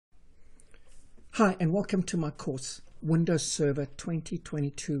Hi, and welcome to my course, Windows Server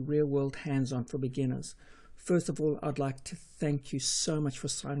 2022 Real World Hands-On for Beginners. First of all, I'd like to thank you so much for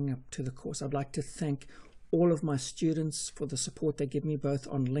signing up to the course. I'd like to thank all of my students for the support they give me both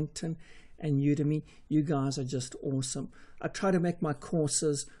on LinkedIn and Udemy. You guys are just awesome. I try to make my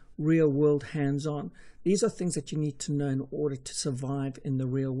courses real world hands-on. These are things that you need to know in order to survive in the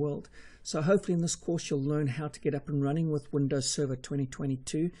real world. So hopefully in this course you'll learn how to get up and running with Windows Server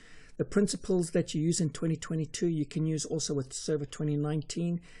 2022. The principles that you use in 2022 you can use also with Server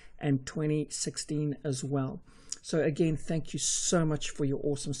 2019 and 2016 as well. So again, thank you so much for your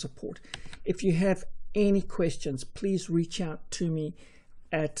awesome support. If you have any questions, please reach out to me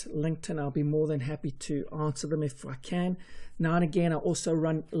at LinkedIn. I'll be more than happy to answer them if I can. Now and again, I also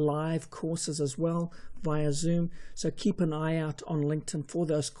run live courses as well via Zoom. So keep an eye out on LinkedIn for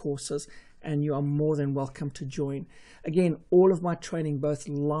those courses, and you are more than welcome to join. Again, all of my training, both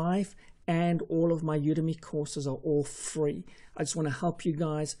live and all of my Udemy courses, are all free. I just want to help you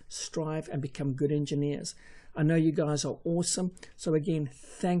guys strive and become good engineers. I know you guys are awesome. So again,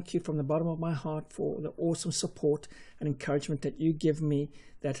 thank you from the bottom of my heart for the awesome support and encouragement that you give me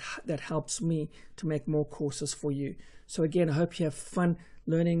that helps me to make more courses for you. So again, I hope you have fun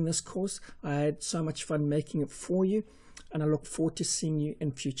learning this course. I had so much fun making it for you, and I look forward to seeing you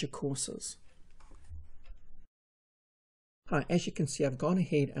in future courses. Hi, as you can see, I've gone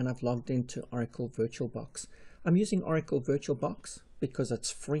ahead and I've logged into Oracle VirtualBox. I'm using Oracle VirtualBox because it's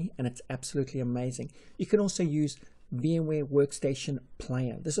free and it's absolutely amazing. You can also use VMware Workstation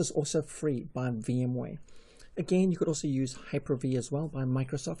Player. This is also free by VMware. Again, you could also use Hyper-V as well by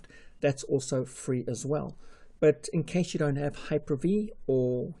Microsoft. That's also free as well. But in case you don't have Hyper-V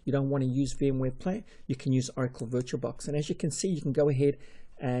or you don't want to use VMware Player, you can use Oracle VirtualBox. And as you can see, you can go ahead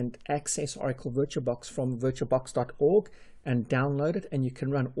and access Oracle VirtualBox from virtualbox.org and download it, and you can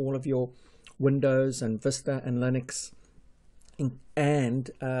run all of your Windows and Vista and Linux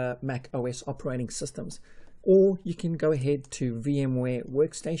and Mac OS operating systems. Or you can go ahead to VMware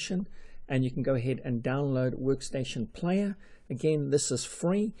Workstation and you can go ahead and download Workstation Player. Again, this is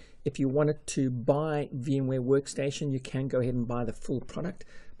free. If you wanted to buy VMware Workstation, you can go ahead and buy the full product.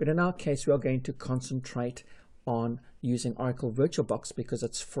 But in our case, we are going to concentrate on using Oracle VirtualBox because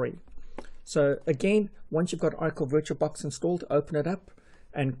it's free. So again, once you've got Oracle VirtualBox installed, open it up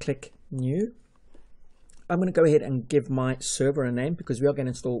and click New. I'm going to go ahead and give my server a name because we are going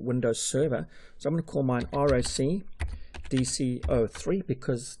to install Windows Server. So I'm going to call mine ROC DC03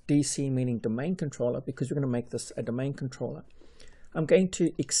 because DC meaning domain controller, because we're going to make this a domain controller. I'm going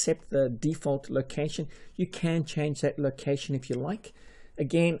to accept the default location. You can change that location if you like.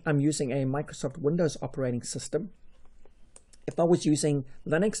 Again, I'm using a Microsoft Windows operating system. If I was using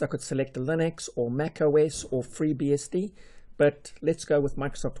Linux, I could select a Linux or Mac OS or FreeBSD, but let's go with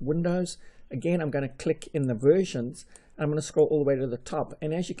Microsoft Windows. Again, I'm going to click in the versions. I'm going to scroll all the way to the top.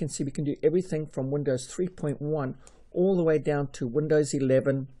 And as you can see, we can do everything from Windows 3.1 all the way down to Windows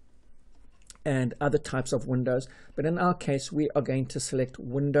 11 and other types of Windows. But in our case, we are going to select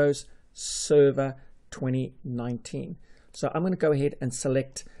Windows Server 2019. So I'm going to go ahead and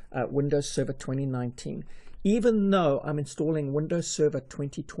select Windows Server 2019. Even though I'm installing Windows Server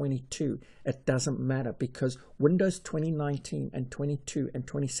 2022, it doesn't matter because Windows 2019 and 22 and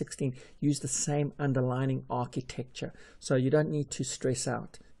 2016 use the same underlying architecture. So you don't need to stress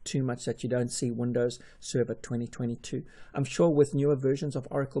out too much that you don't see Windows Server 2022. I'm sure with newer versions of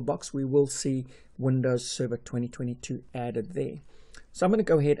Oracle Box, we will see Windows Server 2022 added there. So I'm going to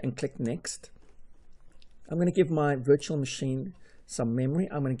go ahead and click Next. I'm going to give my virtual machine some memory.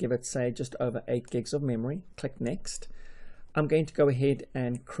 I'm going to give it, say, just over 8 gigs of memory. Click Next. I'm going to go ahead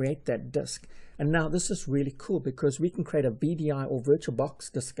and create that disk. And now this is really cool because we can create a VDI or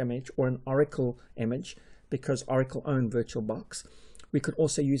VirtualBox disk image or an Oracle image because Oracle owned VirtualBox. We could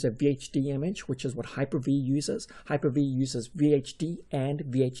also use a VHD image, which is what Hyper-V uses. Hyper-V uses VHD and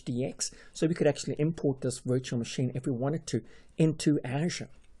VHDX. So we could actually import this virtual machine if we wanted to into Azure.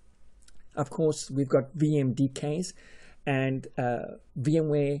 Of course, we've got VMDKs. And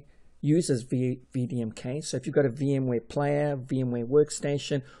VMware uses VDMK. So if you've got a VMware Player, VMware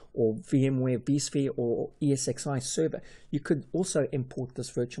Workstation, or VMware vSphere or ESXi server, you could also import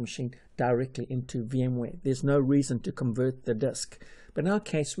this virtual machine directly into VMware. There's no reason to convert the disk. But in our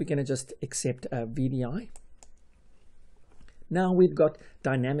case, we're going to just accept VDI. Now we've got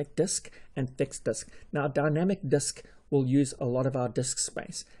dynamic disk and fixed disk. Now dynamic disk will use a lot of our disk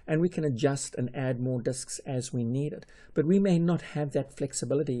space, and we can adjust and add more disks as we need it. But we may not have that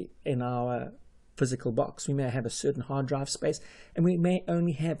flexibility in our physical box. We may have a certain hard drive space, and we may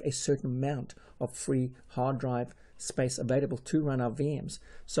only have a certain amount of free hard drive space available to run our VMs.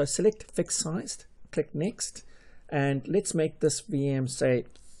 So select fixed sized, click next, and let's make this VM say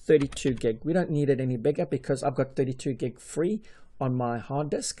 32 gig. We don't need it any bigger because I've got 32 gig free on my hard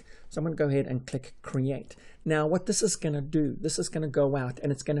disk. So I'm going to go ahead and click create. Now what this is going to do, this is going to go out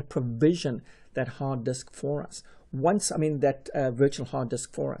and it's going to provision that hard disk for us. That virtual hard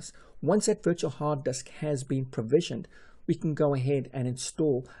disk for us. Once that virtual hard disk has been provisioned, we can go ahead and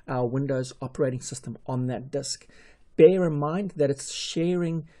install our Windows operating system on that disk. Bear in mind that it's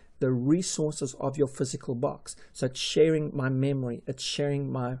sharing the resources of your physical box. So it's sharing my memory, it's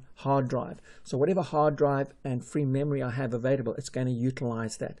sharing my hard drive. So whatever hard drive and free memory I have available, it's going to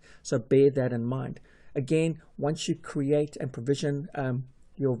utilize that. So bear that in mind. Again, once you create and provision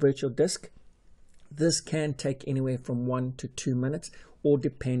your virtual disk, this can take anywhere from 1 to 2 minutes, or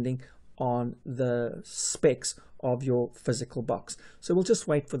depending on the specs of your physical box. So we'll just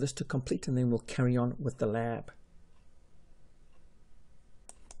wait for this to complete and then we'll carry on with the lab.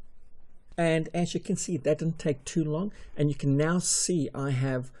 And as you can see, that didn't take too long, and you can now see I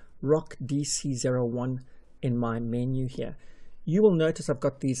have Rock DC01 in my menu here. You will notice I've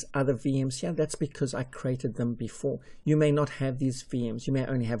got these other VMs here. That's because I created them before. You may not have these VMs. You may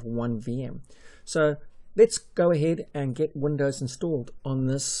only have one VM. So let's go ahead and get Windows installed on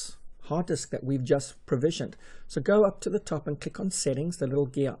this hard disk that we've just provisioned. So go up to the top and click on settings, the little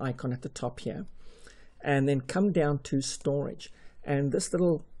gear icon at the top here, and then come down to storage. And this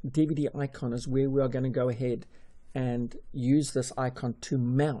little DVD icon is where we are going to go ahead and use this icon to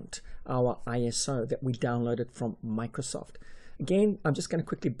mount our ISO that we downloaded from Microsoft. Again, I'm just going to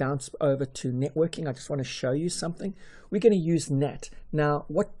quickly bounce over to networking. I just want to show you something. We're going to use NAT. Now,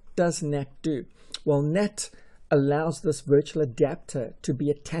 what does NAT do? Well, NAT allows this virtual adapter to be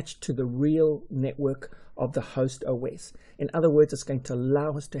attached to the real network of the host OS. In other words, it's going to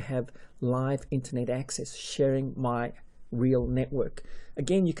allow us to have live internet access, sharing my real network.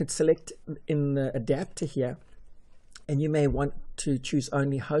 Again, you could select in the adapter here, and you may want to choose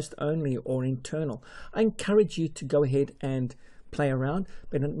only host only or internal. I encourage you to go ahead and play around,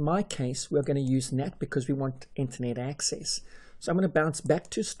 but in my case, we're going to use NAT because we want internet access. So I'm going to bounce back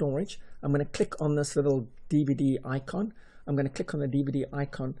to storage. I'm going to click on this little DVD icon. I'm going to click on the DVD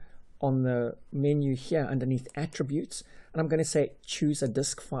icon on the menu here underneath attributes, and I'm going to say choose a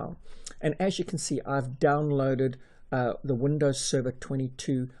disk file. And as you can see, I've downloaded the Windows Server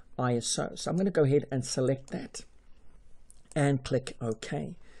 22 ISO. So I'm going to go ahead and select that and click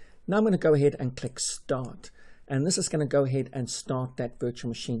OK. Now I'm going to go ahead and click Start. And this is going to go ahead and start that virtual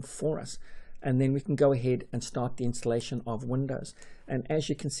machine for us. And then we can go ahead and start the installation of Windows. And as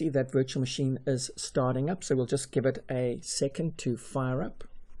you can see, that virtual machine is starting up. So we'll just give it a second to fire up.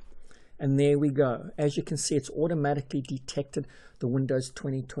 And there we go. As you can see, it's automatically detected the Windows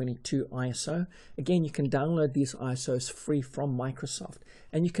 2022 ISO. Again, you can download these ISOs free from Microsoft,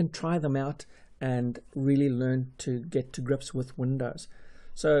 and you can try them out and really learn to get to grips with Windows.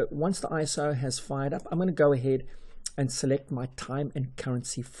 So once the ISO has fired up, I'm going to go ahead and select my time and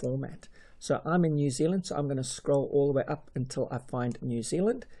currency format. So I'm in New Zealand, so I'm going to scroll all the way up until I find New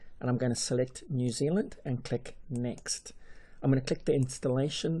Zealand, and I'm going to select New Zealand and click Next. I'm going to click the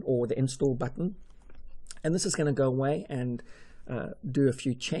installation or the install button, and this is going to go away and do a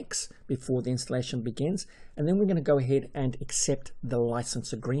few checks before the installation begins, and then we're going to go ahead and accept the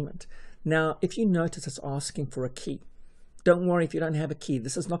license agreement. Now, if you notice it's asking for a key, don't worry if you don't have a key.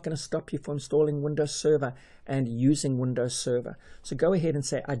 This is not going to stop you from installing Windows Server and using Windows Server. So go ahead and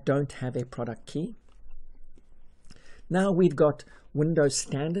say, I don't have a product key. Now we've got Windows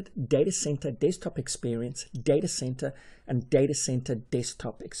Standard, Data Center Desktop Experience, Data Center, and Data Center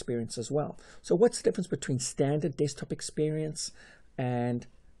Desktop Experience as well. So what's the difference between Standard Desktop Experience and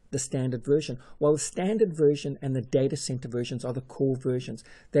the standard version? Well, the standard version and the data center versions are the core versions.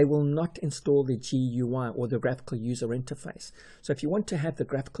 They will not install the GUI or the graphical user interface. So if you want to have the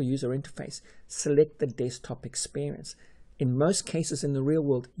graphical user interface, select the desktop experience. In most cases in the real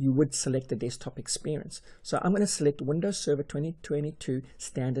world, you would select the desktop experience. So I'm going to select Windows Server 2022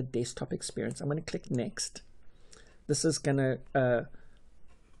 Standard Desktop Experience. I'm going to click Next. This is going to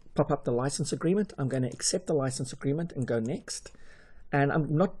pop up the license agreement. I'm going to accept the license agreement and go Next. And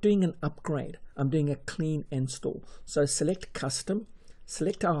I'm not doing an upgrade. I'm doing a clean install. So select Custom,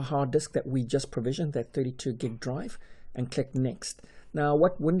 select our hard disk that we just provisioned, that 32 gig drive, and click Next. Now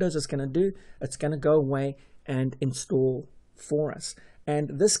what Windows is going to do, it's going to go away and install for us.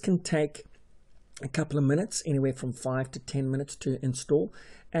 And this can take a couple of minutes, anywhere from 5 to 10 minutes to install.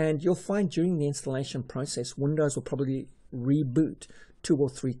 And you'll find during the installation process, Windows will probably reboot 2 or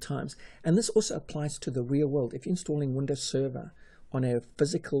 3 times. And this also applies to the real world. If you're installing Windows Server on a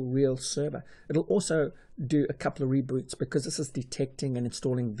physical real server. It'll also do a couple of reboots because this is detecting and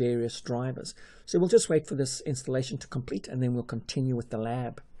installing various drivers. So we'll just wait for this installation to complete and then we'll continue with the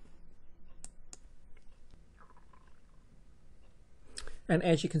lab. And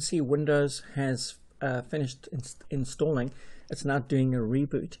as you can see, Windows has finished installing. It's now doing a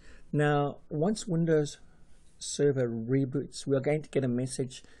reboot. Now, once Windows Server reboots, we're going to get a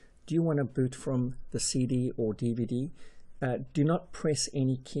message: do you want to boot from the CD or DVD? Do not press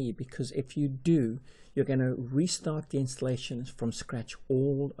any key, because if you do, you're going to restart the installation from scratch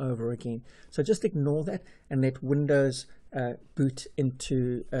all over again. So just ignore that and let Windows boot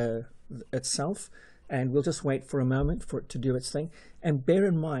into itself, and we'll just wait for a moment for it to do its thing. And bear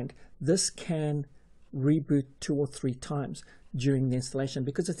in mind, this can reboot 2 or 3 times during the installation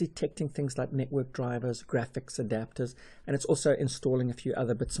because it's detecting things like network drivers, graphics adapters, and it's also installing a few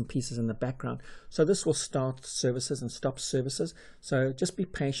other bits and pieces in the background. So this will start services and stop services. So just be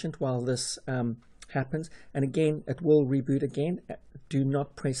patient while this happens. And again, it will reboot again. Do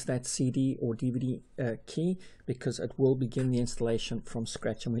not press that CD or DVD key because it will begin the installation from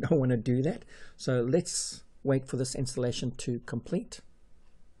scratch, and we don't want to do that. So let's wait for this installation to complete.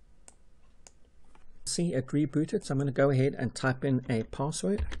 See, it rebooted, so I'm going to go ahead and type in a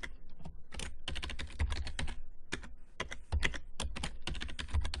password.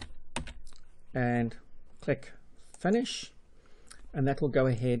 And click finish, and that will go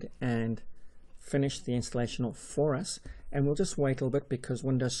ahead and finish the installation off for us. And we'll just wait a little bit because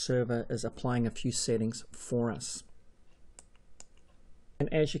Windows Server is applying a few settings for us.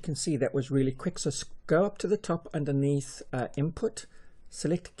 And as you can see, that was really quick. So go up to the top underneath input,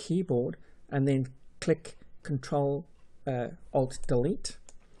 select keyboard, and then click Control Alt Delete,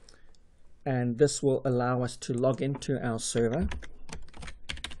 and this will allow us to log into our server.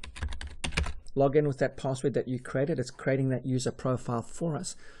 Log in with that password that you created. It's creating that user profile for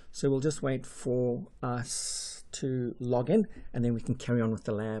us. So we'll just wait for us to log in and then we can carry on with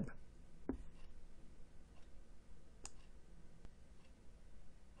the lab.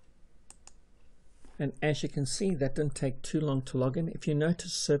 And as you can see, that didn't take too long to log in. If you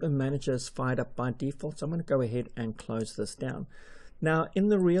notice, Server Manager is fired up by default, so I'm going to go ahead and close this down. Now, in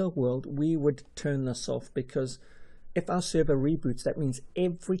the real world, we would turn this off because if our server reboots, that means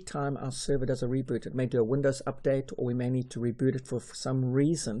every time our server does a reboot, it may do a Windows update or we may need to reboot it for some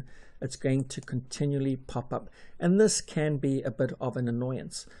reason, it's going to continually pop up. And this can be a bit of an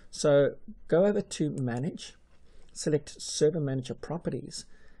annoyance. So go over to Manage, select Server Manager Properties,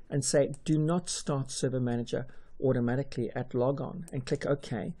 and say do not start Server Manager automatically at logon, and click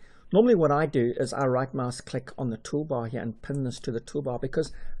OK. Normally what I do is I right mouse click on the toolbar here and pin this to the toolbar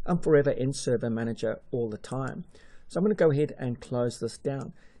because I'm forever in Server Manager all the time. So I'm going to go ahead and close this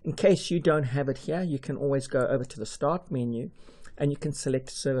down. In case you don't have it here, you can always go over to the Start menu and you can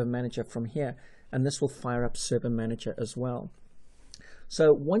select Server Manager from here, and this will fire up Server Manager as well.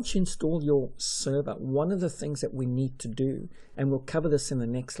 So once you install your server, one of the things that we need to do, and we'll cover this in the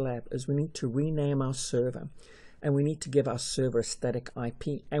next lab, is we need to rename our server, and we need to give our server a static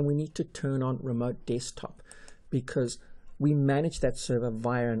IP, and we need to turn on remote desktop because we manage that server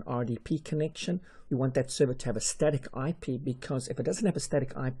via an RDP connection. We want that server to have a static IP because if it doesn't have a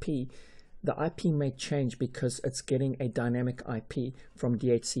static IP, the IP may change because it's getting a dynamic IP from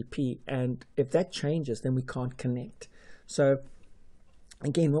DHCP, and if that changes, then we can't connect. So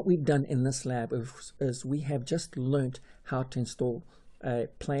again, what we've done in this lab is we have just learnt how to install a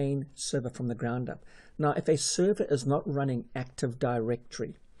plain server from the ground up. Now, if a server is not running Active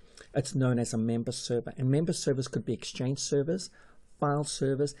Directory, it's known as a member server. And member servers could be Exchange servers, file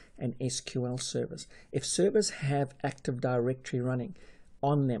servers, and SQL servers. If servers have Active Directory running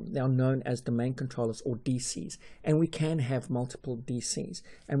on them, they are known as domain controllers or DCs. And we can have multiple DCs.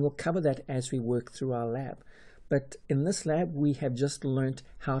 And we'll cover that as we work through our lab. But in this lab, we have just learned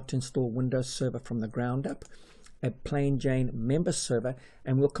how to install Windows Server from the ground up, a plain Jane member server,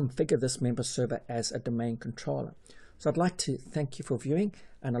 and we'll configure this member server as a domain controller. So I'd like to thank you for viewing,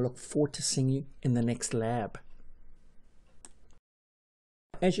 and I look forward to seeing you in the next lab.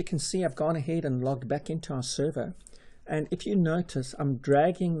 As you can see, I've gone ahead and logged back into our server. And if you notice, I'm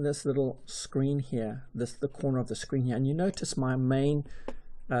dragging this little screen here, the corner of the screen here, and you notice my main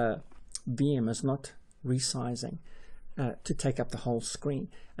VM is not resizing to take up the whole screen,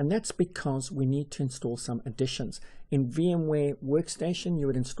 and that's because we need to install some additions. In VMware Workstation, you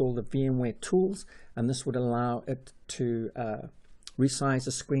would install the VMware tools, and this would allow it to resize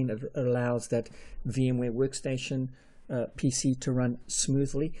the screen. It allows that VMware Workstation PC to run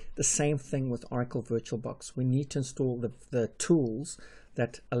smoothly. The same thing with Oracle VirtualBox. We need to install the tools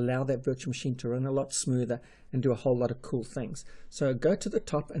that allow that virtual machine to run a lot smoother and do a whole lot of cool things. So go to the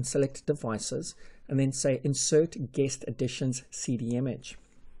top and select devices and then say insert guest additions CD image.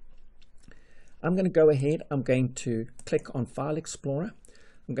 I'm going to go ahead, I'm going to click on File Explorer.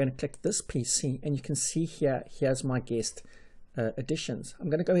 I'm going to click this PC and you can see here, here's my guest additions. I'm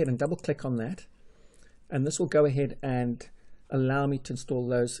going to go ahead and double click on that, and this will go ahead and allow me to install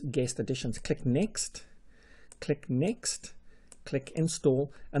those guest additions. Click next, click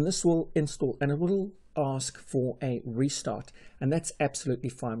install, and this will install, and it will ask for a restart, and that's absolutely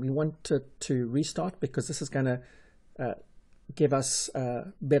fine. We want to restart because this is going to give us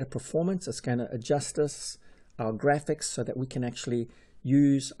better performance. It's going to adjust our graphics so that we can actually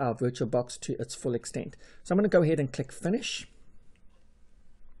use our VirtualBox to its full extent. So I'm going to go ahead and click finish,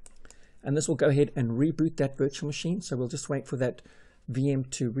 and this will go ahead and reboot that virtual machine. So we'll just wait for that VM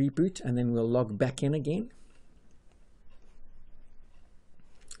to reboot, and then we'll log back in again.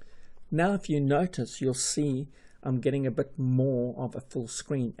 Now if you notice, you'll see I'm getting a bit more of a full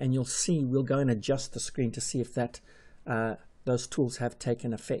screen, and you'll see we'll go and adjust the screen to see if that those tools have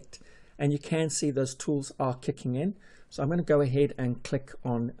taken effect. And you can see those tools are kicking in. So I'm going to go ahead and click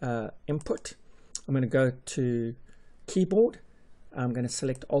on input. I'm going to go to keyboard. I'm going to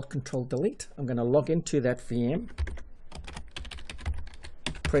select Alt Control Delete. I'm going to log into that VM,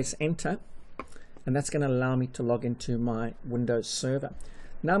 press enter, and that's going to allow me to log into my Windows server.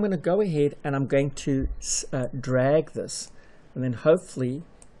 Now I'm going to go ahead and I'm going to drag this, and then hopefully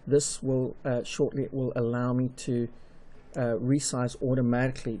this will shortly it will allow me to resize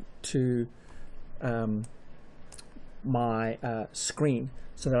automatically to my screen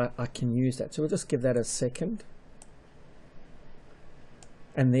so that I can use that. So we'll just give that a second.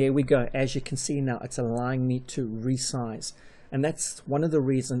 And there we go. As you can see now, it's allowing me to resize. And that's one of the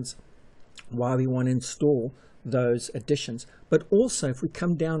reasons why we want to install those additions. But also, if we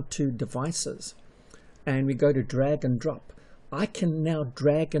come down to devices and we go to drag and drop, I can now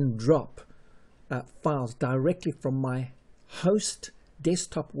drag and drop files directly from my host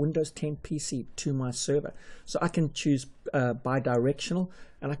desktop Windows 10 PC to my server. So I can choose bi-directional,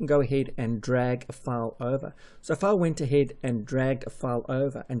 and I can go ahead and drag a file over. So if I went ahead and dragged a file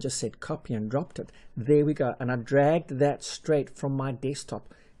over and just said copy and dropped it, there we go, and I dragged that straight from my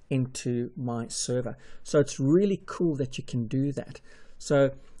desktop into my server. So it's really cool that you can do that.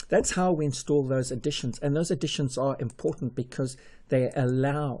 So that's how we install those additions, and those additions are important because they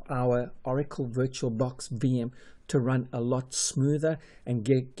allow our Oracle VirtualBox VM to run a lot smoother and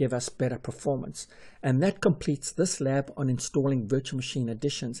give us better performance. And that completes this lab on installing virtual machine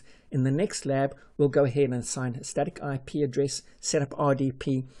additions. In the next lab, we'll go ahead and assign a static IP address, set up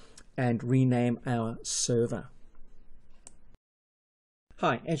RDP, and rename our server.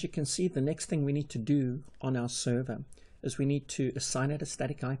 Hi, as you can see, the next thing we need to do on our server is we need to assign it a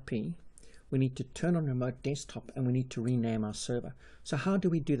static IP, we need to turn on remote desktop, and we need to rename our server. So how do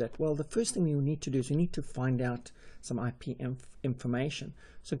we do that? Well, the first thing we need to do is we need to find out some IP information.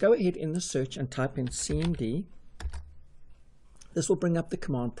 So go ahead in the search and type in CMD. This will bring up the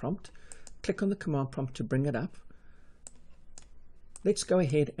command prompt. Click on the command prompt to bring it up. Let's go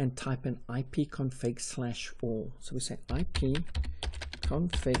ahead and type in ipconfig/all. So we say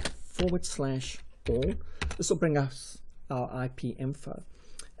ipconfig/all. This will bring us our IP info.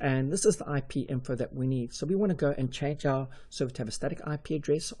 And this is the IP info that we need. So we want to go and change our server to have a static IP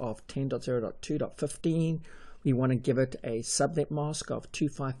address of 10.0.2.15. We want to give it a subnet mask of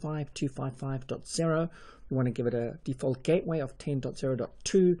 255.255.0. We want to give it a default gateway of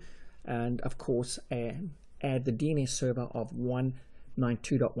 10.0.2. And of course, add the DNS server of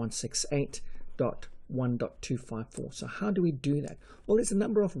 192.168.1.254. So how do we do that? Well, there's a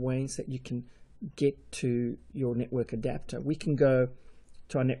number of ways that you can get to your network adapter. We can go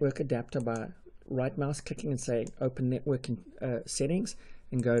to our network adapter by right mouse clicking and say open networking settings,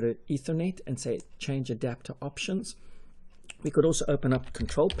 and go to Ethernet and say change adapter options. We could also open up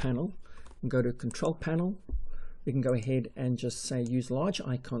control panel and go to control panel. We can go ahead and just say use large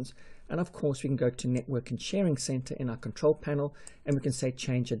icons, and of course we can go to network and sharing center in our control panel, and we can say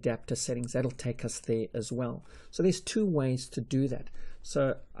change adapter settings. That'll take us there as well. So there's two ways to do that.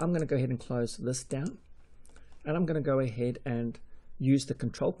 So I'm going to go ahead and close this down, and I'm going to go ahead and use the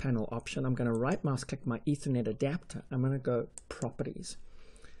control panel option. I'm going to right mouse click my Ethernet adapter. I'm going to go properties,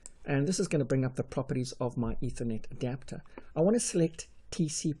 and this is going to bring up the properties of my Ethernet adapter. I want to select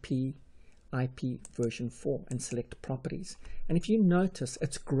TCP IP version 4 and select properties. And if you notice,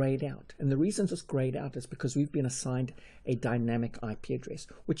 it's grayed out. And the reason it's grayed out is because we've been assigned a dynamic IP address,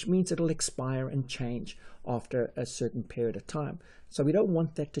 which means it'll expire and change after a certain period of time. So we don't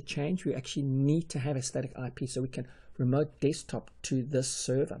want that to change. We actually need to have a static IP so we can remote desktop to this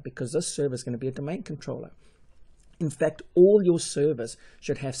server, because this server is going to be a domain controller. In fact, all your servers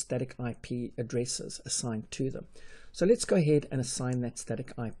should have static IP addresses assigned to them. So let's go ahead and assign that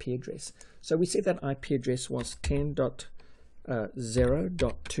static IP address. So we said that IP address was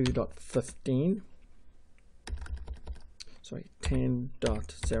 10.0.2.15. Sorry,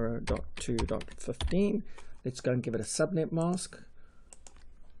 10.0.2.15. Let's go and give it a subnet mask.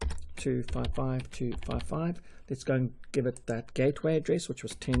 255.255. Let's go and give it that gateway address, which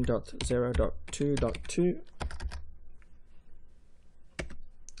was 10.0.2.2.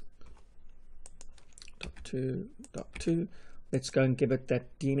 2.2. Let's go and give it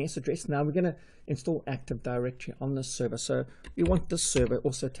that DNS address. Now we're going to install Active Directory on this server, so we want this server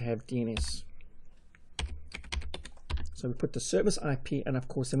also to have DNS. So we put the service IP, and of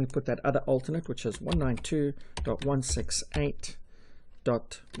course then we put that other alternate, which is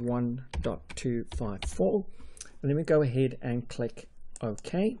 192.168.1.254, and then we go ahead and click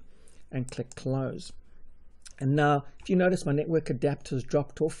OK and click Close. And now, if you notice, my network adapter has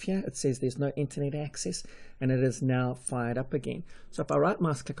dropped off here. It says there's no internet access, and it is now fired up again. So if I right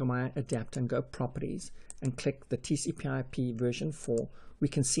mouse click on my adapter and go Properties and click the TCP/IP version 4, we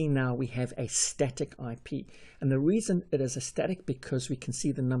can see now we have a static IP. And the reason it is a static, because we can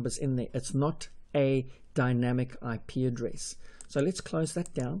see the numbers in there. It's not a dynamic IP address. So let's close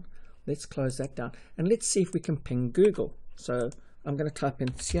that down. Let's close that down. And let's see if we can ping Google. So I'm going to type in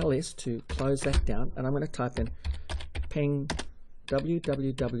CLS to close that down, and I'm going to type in ping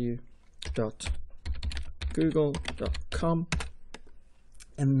www.google.com,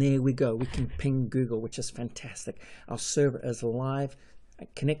 and there we go. We can ping Google, which is fantastic. Our server is live,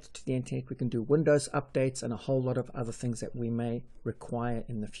 connected to the internet. We can do Windows updates and a whole lot of other things that we may require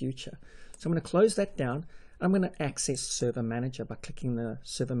in the future. So I'm going to close that down. I'm going to access Server Manager by clicking the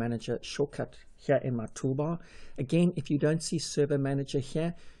Server Manager shortcut here in my toolbar. Again, if you don't see Server Manager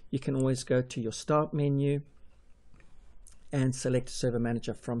here, you can always go to your Start menu and select Server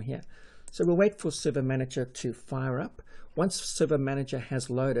Manager from here. So we'll wait for Server Manager to fire up. Once Server Manager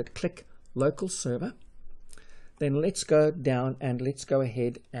has loaded, click Local Server. Then let's go down and let's go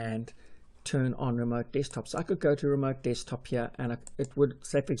ahead and turn on Remote Desktop. So I could go to Remote Desktop here, and it would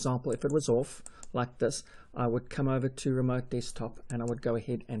say, for example, if it was off like this, I would come over to Remote Desktop and I would go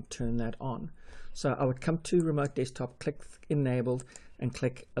ahead and turn that on. So I would come to Remote Desktop, click Enabled, and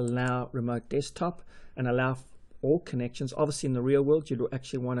click Allow Remote Desktop, and allow all connections. Obviously in the real world you'd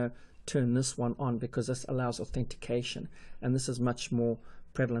actually want to turn this one on, because this allows authentication, and this is much more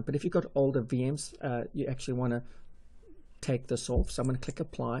prevalent. But if you've got older VMs, you actually want to take this off. So I'm going to click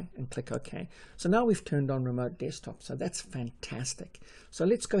Apply and click OK. So now we've turned on Remote Desktop. So that's fantastic. So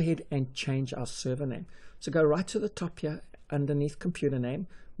let's go ahead and change our server name. So go right to the top here underneath computer name,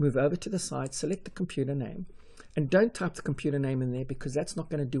 move over to the side, select the computer name, and don't type the computer name in there, because that's not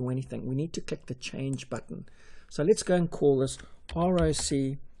going to do anything. We need to click the change button. So let's go and call this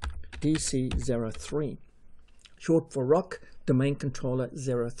ROCDC03, short for Rock Domain Controller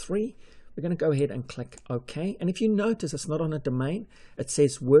 03. We're going to go ahead and click OK. And if you notice, it's not on a domain. It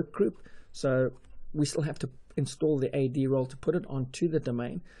says workgroup. So we still have to install the AD role to put it onto the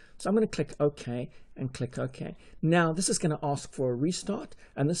domain. So I'm going to click OK and click OK. Now this is going to ask for a restart.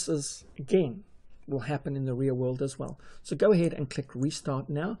 And this is, again, will happen in the real world as well. So go ahead and click Restart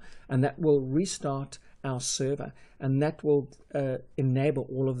now. And that will restart our server. And that will enable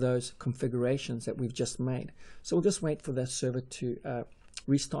all of those configurations that we've just made. So we'll just wait for that server to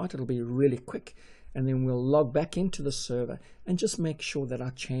restart. It'll be really quick, and then we'll log back into the server and just make sure that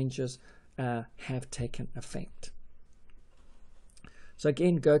our changes have taken effect. So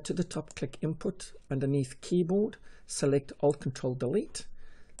again, go to the top, click Input, underneath Keyboard, select Alt-Control-Delete,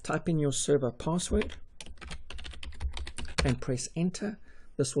 type in your server password and press Enter.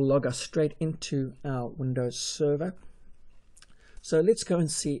 This will log us straight into our Windows server. So let's go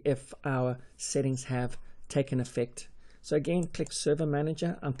and see if our settings have taken effect. So again, click Server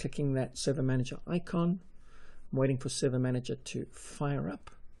Manager. I'm clicking that Server Manager icon. I'm waiting for Server Manager to fire up.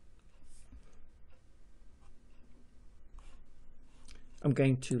 I'm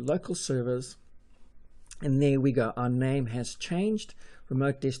going to Local Servers, and there we go. Our name has changed.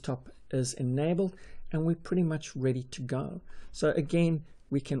 Remote Desktop is enabled, and we're pretty much ready to go. So again,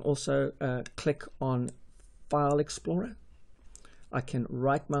 we can also click on File Explorer. I can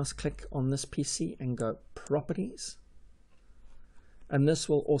right mouse click on this PC and go Properties. And this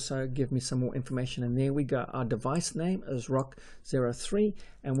will also give me some more information. And there we go. Our device name is Rock03,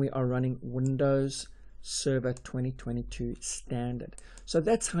 and we are running Windows Server 2022 Standard. So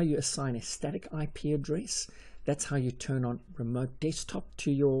that's how you assign a static IP address. That's how you turn on remote desktop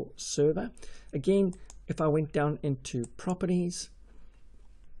to your server. Again, if I went down into properties,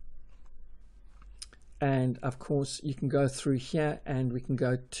 and of course you can go through here and we can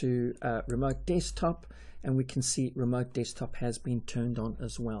go to remote desktop, and we can see remote desktop has been turned on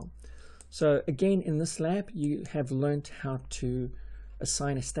as well. So again, in this lab, you have learned how to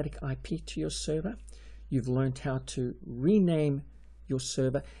assign a static IP to your server. You've learned how to rename your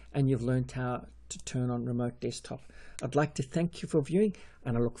server, and you've learned how to turn on remote desktop. I'd like to thank you for viewing,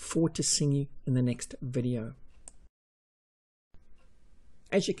 and I look forward to seeing you in the next video.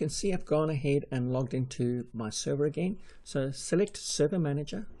 As you can see, I've gone ahead and logged into my server again. So select Server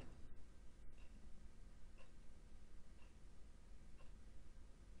Manager.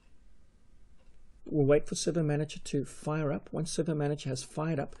 We'll wait for Server Manager to fire up. Once Server Manager has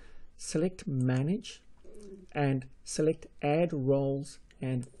fired up, select Manage and select Add Roles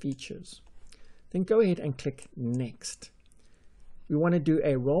and Features. Then go ahead and click Next. We want to do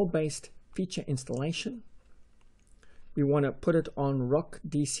a role-based feature installation. We want to put it on Rock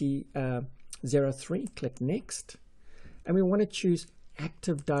DC03. Click Next. And we want to choose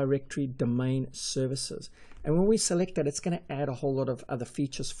Active Directory Domain Services. And when we select that, it's going to add a whole lot of other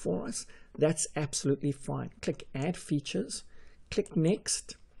features for us. That's absolutely fine. Click Add Features, click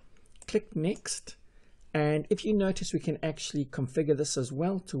Next, and if you notice, we can actually configure this as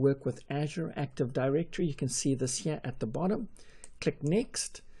well to work with Azure Active Directory. You can see this here at the bottom. Click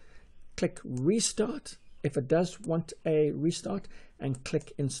Next, click Restart if it does want a restart, and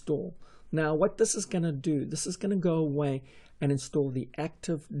click Install. Now what this is going to do, this is going to go away and install the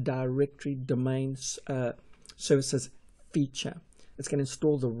Active Directory Domain Services feature. It's going to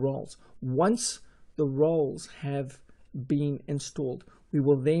install the roles. Once the roles have been installed, we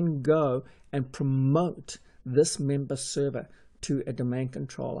will then go and promote this member server to a domain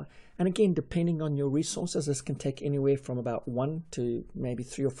controller. And again, depending on your resources, this can take anywhere from about 1 to maybe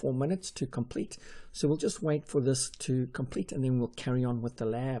 3 or 4 minutes to complete. So we'll just wait for this to complete, and then we'll carry on with the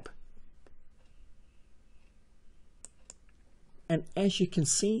lab. And as you can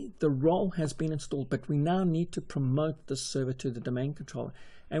see, the role has been installed, but we now need to promote the server to the domain controller.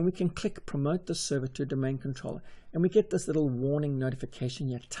 And we can click Promote the Server to Domain Controller. And we get this little warning notification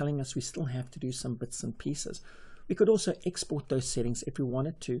here telling us we still have to do some bits and pieces. We could also export those settings if we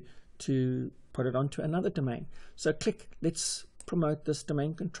wanted to put it onto another domain. So click, let's promote this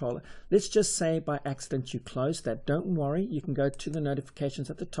domain controller. Let's just say by accident you close that. Don't worry, you can go to the notifications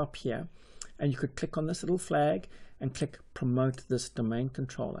at the top here, and you could click on this little flag and click Promote this domain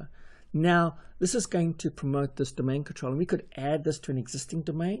controller. Now this is going to promote this domain controller. We could add this to an existing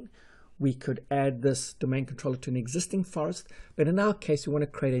domain. We could add this domain controller to an existing forest, but in our case we want to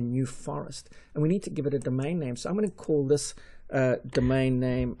create a new forest, and we need to give it a domain name. So I'm going to call this domain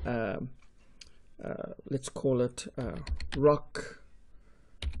name, let's call it rockly.com.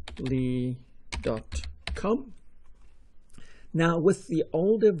 Now with the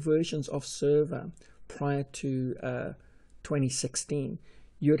older versions of server prior to 2016,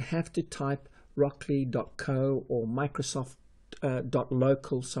 you'd have to type rockly.co or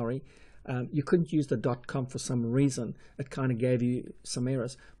Microsoft.local, sorry. You couldn't use the .com for some reason. It kind of gave you some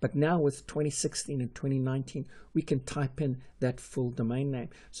errors. But now with 2016 and 2019, we can type in that full domain name.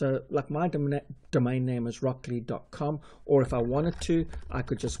 So like my domain name is rockly.com, or if I wanted to, I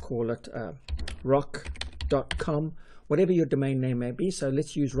could just call it rock.com, whatever your domain name may be. So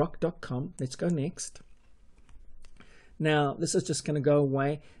let's use rock.com. Let's go next. Now this is just going to go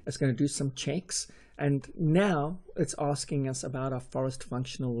away. It's going to do some checks, and now it's asking us about our forest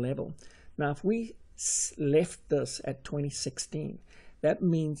functional level. Now if we left this at 2016, that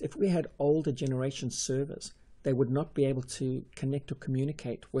means if we had older generation servers, they would not be able to connect or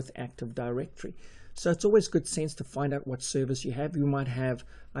communicate with Active Directory. So it's always good sense to find out what servers you have. You might have,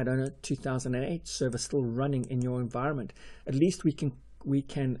 I don't know, 2008 server still running in your environment. At least we can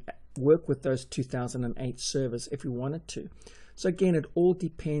work with those 2008 servers if we wanted to. So again, it all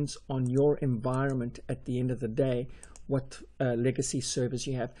depends on your environment at the end of the day, what legacy servers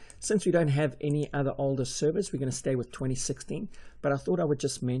you have. Since we don't have any other older servers, we're going to stay with 2016, but I thought I would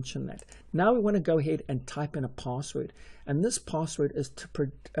just mention that. Now we want to go ahead and type in a password, and this password is to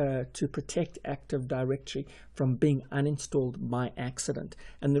protect Active Directory from being uninstalled by accident.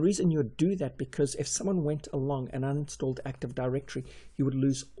 And the reason you would do that, because if someone went along and uninstalled Active Directory, you would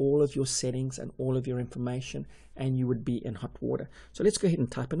lose all of your settings and all of your information, and you would be in hot water. So let's go ahead and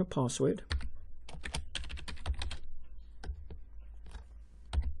type in a password.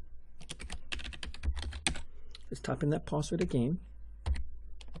 Let's type in that password again.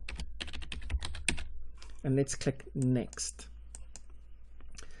 And let's click next.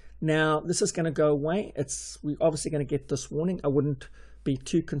 Now this is going to go away. We're obviously going to get this warning. I wouldn't be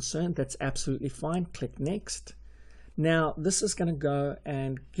too concerned. That's absolutely fine. Click next. Now this is going to go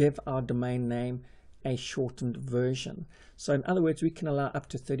and give our domain name a shortened version. So in other words, we can allow up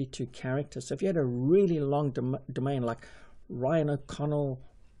to 32 characters. So if you had a really long domain like Ryan O'Connell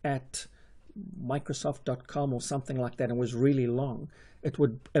at Microsoft.com or something like that, and was really long, it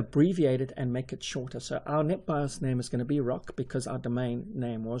would abbreviate it and make it shorter. So our NetBIOS name is going to be Rock because our domain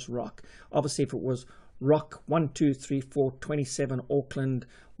name was Rock. Obviously, if it was Rock 123427 Auckland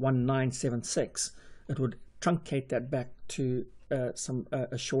 1976, it would truncate that back to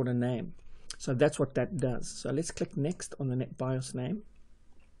a shorter name. So that's what that does. So let's click next on the NetBIOS name.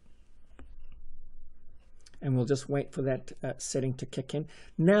 And we'll just wait for that setting to kick in.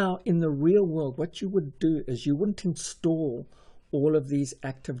 Now, in the real world, what you would do is you wouldn't install all of these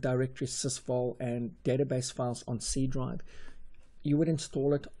Active Directory sysvol and database files on C drive. You would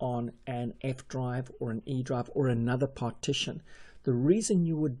install it on an F drive or an E drive or another partition. The reason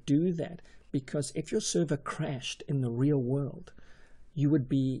you would do that, because if your server crashed in the real world, you would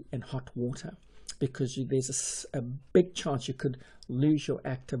be in hot water, because there's a big chance you could lose your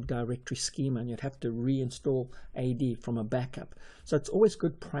Active Directory schema and you'd have to reinstall AD from a backup. So it's always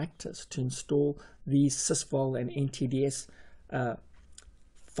good practice to install these sysvol and NTDS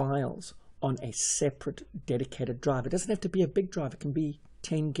files on a separate dedicated drive. It doesn't have to be a big drive. It can be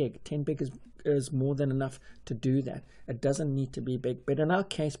 10 gig. 10 gig is more than enough to do that. It doesn't need to be big. But in our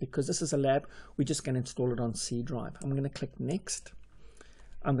case, because this is a lab, we're just going to install it on C drive. I'm going to click next.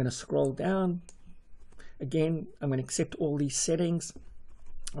 I'm going to scroll down. Again, I'm going to accept all these settings.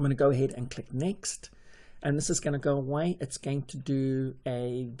 I'm going to go ahead and click next. And this is going to go away. It's going to do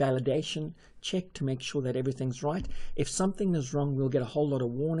a validation check to make sure that everything's right. If something is wrong, we'll get a whole lot of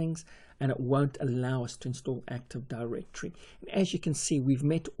warnings and it won't allow us to install Active Directory. And as you can see, we've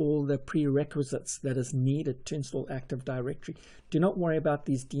met all the prerequisites that is needed to install Active Directory. Do not worry about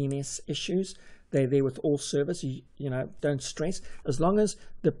these DNS issues. They're there with all servers. You know, don't stress. As long as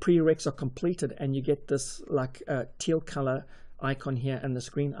the prereqs are completed and you get this like teal color icon here and this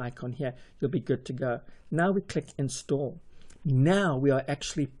green icon here, you'll be good to go. Now we click install. Now we are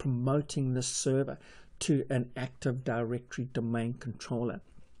actually promoting this server to an Active Directory domain controller.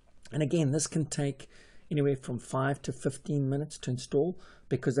 And again, this can take anywhere from 5 to 15 minutes to install,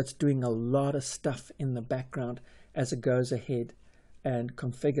 because it's doing a lot of stuff in the background as it goes ahead and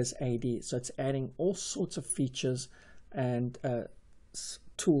configures AD. So it's adding all sorts of features and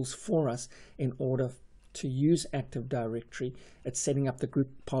tools for us in order to use Active Directory. It's setting up the group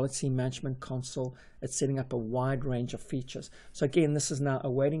policy management console. It's setting up a wide range of features. So again, this is now a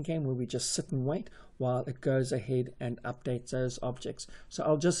waiting game where we just sit and wait while it goes ahead and updates those objects. So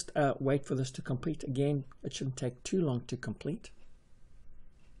I'll just wait for this to complete. Again, it shouldn't take too long to complete.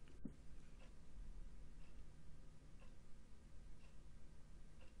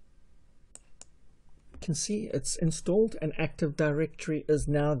 You can see it's installed and Active Directory is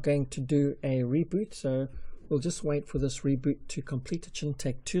now going to do a reboot. So we'll just wait for this reboot to complete. It shouldn't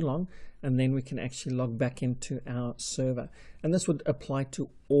take too long, and then we can actually log back into our server. And this would apply to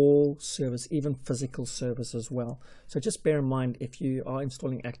all servers, even physical servers as well. So just bear in mind, if you are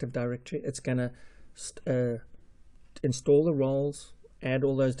installing Active Directory, it's going to install the roles, add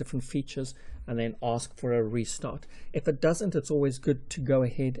all those different features, and then ask for a restart. If it doesn't, it's always good to go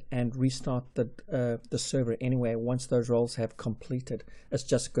ahead and restart the server anyway once those roles have completed. It's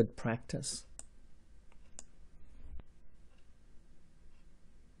just good practice.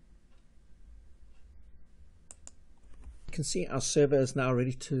 You can see our server is now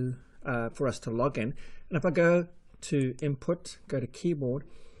ready to for us to log in. And if I go to input, go to keyboard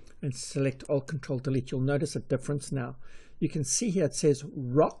and select Alt Control Delete, you'll notice a difference now. You can see here it says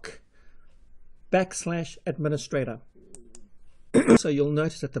rock/administrator. So you'll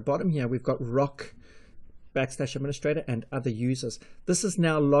notice at the bottom here we've got rock/administrator and other users. This is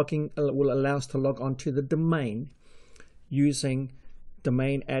now logging, will allow us to log on to the domain using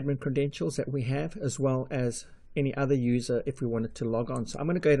domain admin credentials that we have, as well as any other user if we wanted to log on. So I'm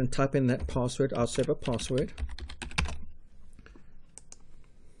going to go ahead and type in that password, our server password.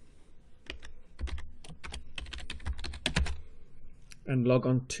 And log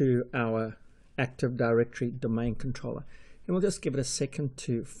on to our Active Directory domain controller. And we'll just give it a second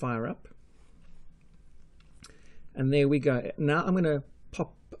to fire up. And there we go. Now I'm going to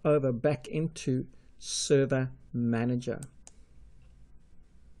pop over back into Server Manager.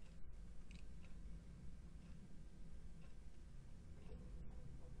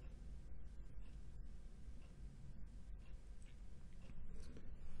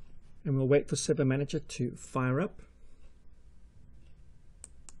 and we'll wait for Server Manager to fire up.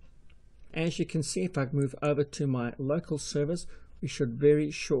 As you can see, if I move over to my local servers, we should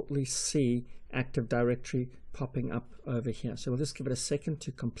very shortly see Active Directory popping up over here. So we'll just give it a second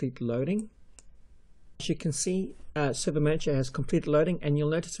to complete loading. As you can see, Server Manager has completed loading, and you'll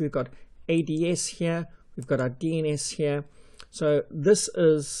notice we've got ADS here, we've got our DNS here. So this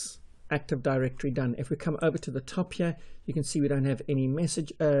is Active Directory done. If we come over to the top here, you can see we don't have any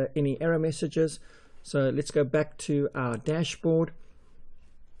error messages. So let's go back to our dashboard,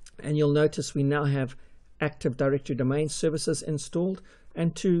 and you'll notice we now have Active Directory domain services installed.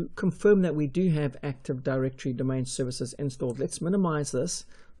 And to confirm that we do have Active Directory domain services installed, let's minimize this.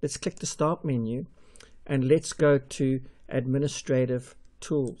 Let's click the Start menu, and let's go to Administrative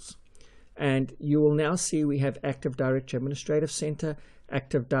Tools. And you will now see we have Active Directory Administrative Center,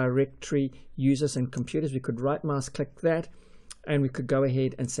 Active Directory Users and Computers. We could right mouse click that, and we could go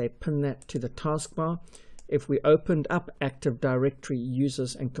ahead and say pin that to the taskbar. If we opened up Active Directory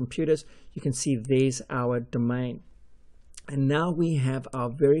Users and Computers, you can see there's our domain. And now we have our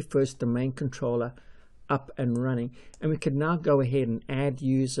very first domain controller up and running, and we can now go ahead and add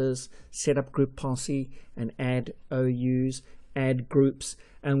users, set up group policy, and add OUs, add groups,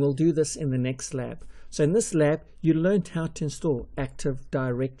 and we'll do this in the next lab. So in this lab, you learned how to install Active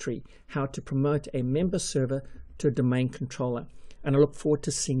Directory, how to promote a member server to a domain controller, and I look forward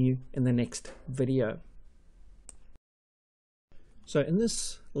to seeing you in the next video. So in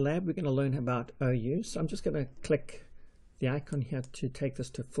this lab, we're going to learn about OUs. So I'm just going to click the icon here to take this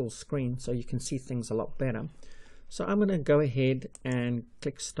to full screen so you can see things a lot better. So I'm going to go ahead and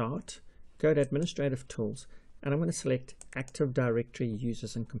click Start, go to Administrative Tools, and I'm going to select Active Directory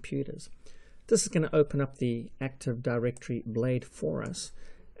Users and Computers. This is going to open up the Active Directory blade for us,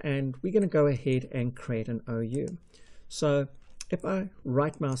 and we're going to go ahead and create an OU. So if I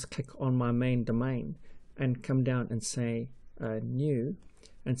right mouse click on my main domain and come down and say New,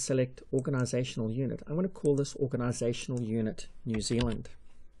 and select Organizational Unit, I'm going to call this Organizational Unit New Zealand.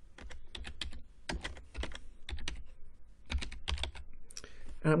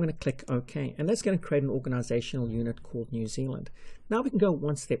 And I'm going to click OK, and that's going to create an organizational unit called New Zealand. Now we can go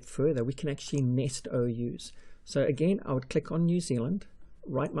one step further. We can actually nest OUs. So again, I would click on New Zealand,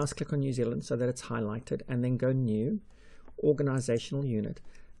 right mouse click on New Zealand so that it's highlighted, and then go New, Organizational Unit,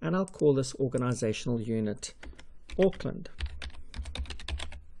 and I'll call this Organizational Unit Auckland,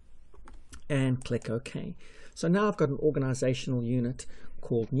 and click OK. So now I've got an organizational unit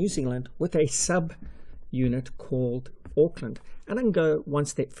called New Zealand with a sub unit called Auckland, and I can go one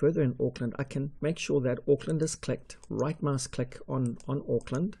step further in Auckland. I can make sure that Auckland is clicked, right mouse click on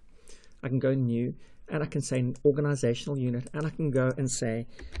Auckland, I can go New, and I can say Organizational Unit, and I can go and say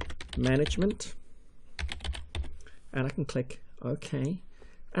Management, and I can click OK,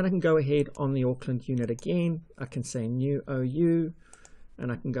 and I can go ahead on the Auckland unit again. I can say New OU,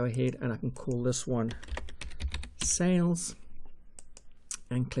 and I can go ahead and I can call this one Sales,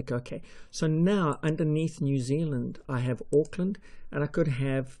 and click OK. So now underneath New Zealand I have Auckland, and I could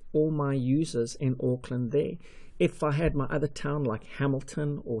have all my users in Auckland there. If I had my other town like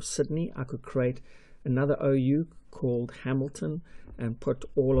Hamilton or Sydney, I could create another OU called Hamilton and put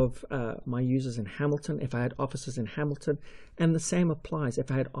all of my users in Hamilton if I had offices in Hamilton. And the same applies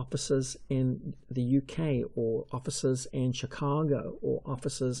if I had offices in the UK or offices in Chicago or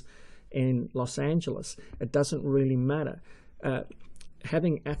offices in Los Angeles. It doesn't really matter.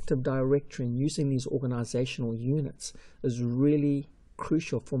 Having Active Directory and using these organizational units is really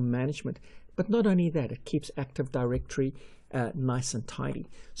crucial for management. But not only that, it keeps Active Directory nice and tidy.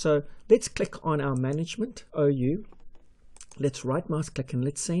 So let's click on our Management OU. Let's right mouse click and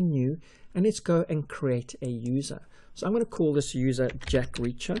let's say New, and let's go and create a user. So I'm going to call this user Jack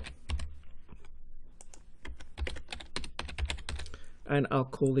Reacher, and I'll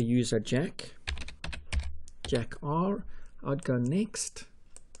call the user Jack R. I'd go next.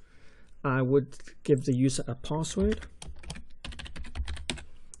 I would give the user a password.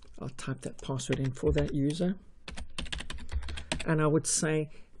 I'll type that password in for that user, and I would say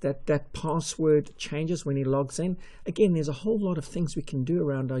that that password changes when he logs in. Again, there's a whole lot of things we can do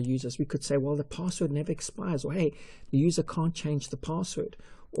around our users. We could say, well, the password never expires, or hey, the user can't change the password,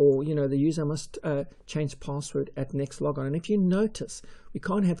 or the user must change password at next logon. And if you notice, we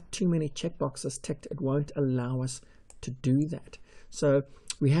can't have too many checkboxes ticked. It won't allow us to do that. So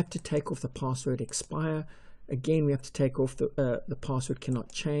we have to take off the password expire. Again, we have to take off the password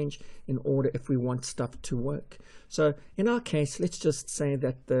cannot change in order if we want stuff to work. So in our case, let's just say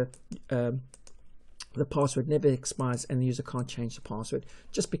that the password never expires and the user can't change the password,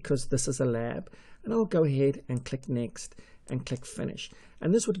 just because this is a lab. And I'll go ahead and click next. and click finish.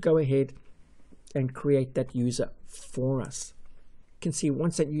 And this would go ahead and create that user for us. You can see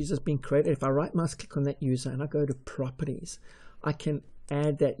once that user has been created, if I right mouse click on that user and I go to properties, I can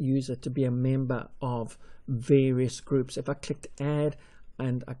add that user to be a member of various groups. If I clicked add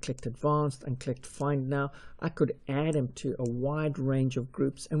and I clicked advanced and clicked find now, I could add him to a wide range of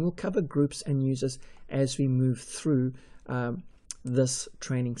groups, and we'll cover groups and users as we move through this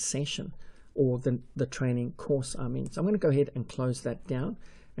training session, or the training course I mean. So I'm going to go ahead and close that down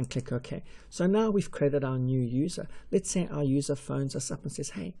and click OK. So now we've created our new user. Let's say our user phones us up and says,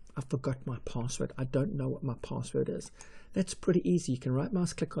 hey, I forgot my password. I don't know what my password is. That's pretty easy. You can right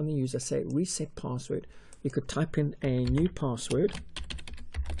mouse click on the user, say reset password. You could type in a new password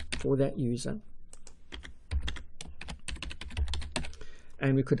for that user,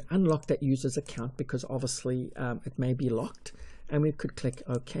 and we could unlock that user's account because obviously it may be locked, and we could click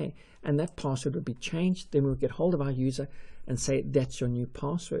OK, and that password would be changed. Then we'll get hold of our user and say that's your new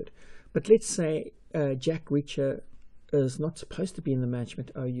password. But let's say Jack Reacher is not supposed to be in the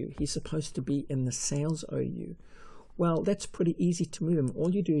management OU. He's supposed to be in the sales OU. Well, that's pretty easy to move him. All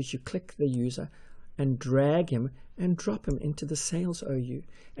you do is you click the user and drag him and drop him into the sales OU,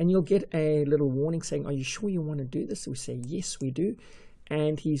 and you'll get a little warning saying, are you sure you want to do this? So we say yes, we do.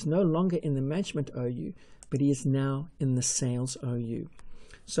 And he's no longer in the management OU, but he is now in the sales OU.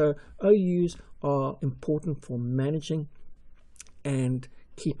 So OUs are important for managing and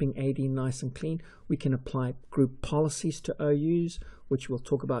keeping AD nice and clean. We can apply group policies to OUs, which we'll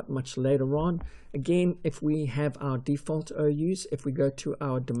talk about much later on. Again, if we have our default OUs, if we go to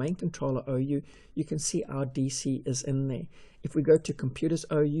our domain controller OU, you can see our DC is in there. If we go to computers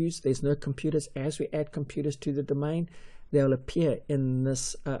OUs, there's no computers. As we add computers to the domain, they'll appear in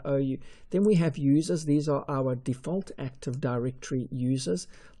this OU. Then we have users. These are our default Active Directory users.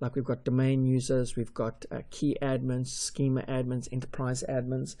 Like we've got domain users, we've got key admins, schema admins, enterprise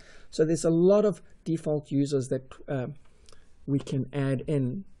admins. So there's a lot of default users that we can add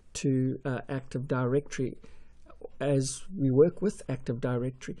in to Active Directory as we work with Active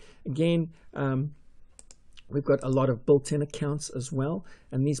Directory. Again, we've got a lot of built-in accounts as well,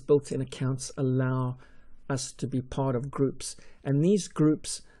 and these built-in accounts allow us to be part of groups, and these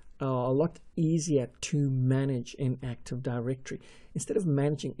groups are a lot easier to manage in Active Directory. Instead of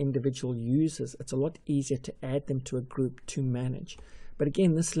managing individual users, it's a lot easier to add them to a group to manage. But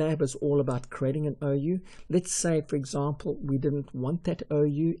again, this lab is all about creating an OU. Let's say, for example, we didn't want that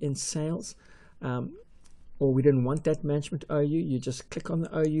OU in sales, or we didn't want that management OU. You just click on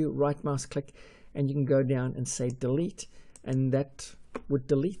the OU, right mouse click, and you can go down and say delete, and that would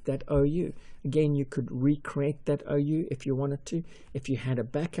delete that OU. Again, you could recreate that OU if you wanted to. If you had a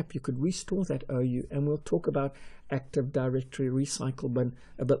backup, you could restore that OU, and we'll talk about Active Directory Recycle Bin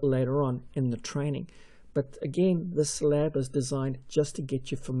a bit later on in the training. But again, this lab is designed just to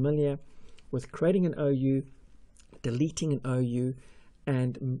get you familiar with creating an OU, deleting an OU,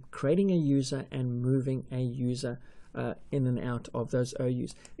 and creating a user and moving a user in and out of those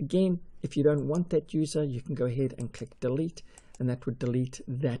OUs. Again, if you don't want that user, you can go ahead and click delete, and that would delete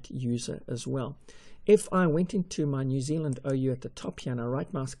that user as well. If I went into my New Zealand OU at the top here and I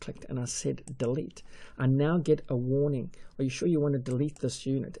right mouse clicked and I said delete, I now get a warning. Are you sure you want to delete this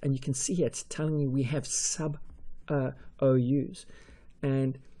unit? And you can see here it's telling me we have sub OUs.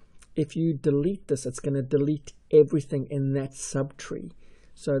 And if you delete this, it's going to delete everything in that subtree.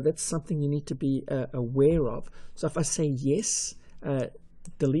 So that's something you need to be aware of. So if I say yes,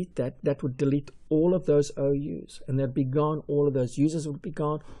 delete that, that would delete all of those OUs, and they'd be gone. All of those users would be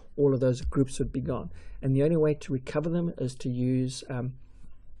gone. All of those groups would be gone. And the only way to recover them is to use an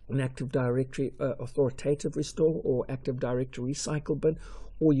Active Directory authoritative restore or Active Directory Recycle Bin,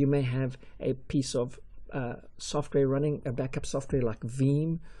 or you may have a piece of software running, a backup software like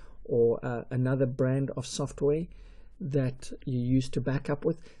Veeam, or another brand of software that you use to back up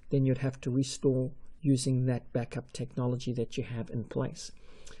with. Then you'd have to restore using that backup technology that you have in place.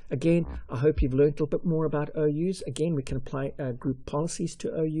 Again, I hope you've learned a little bit more about OUs. Again, we can apply group policies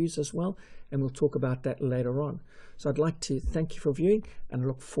to OUs as well, and we'll talk about that later on. So I'd like to thank you for viewing, and I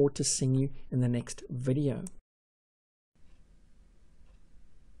look forward to seeing you in the next video.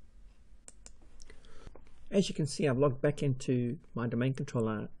 As you can see, I've logged back into my domain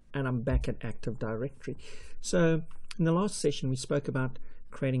controller, and I'm back at Active Directory. So in the last session, we spoke about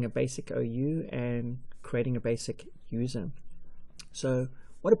creating a basic OU and creating a basic user. So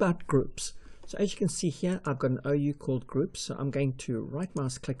what about groups? So as you can see here, I've got an OU called groups. So I'm going to right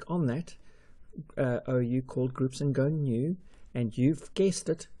mouse click on that OU called groups and go new. And you've guessed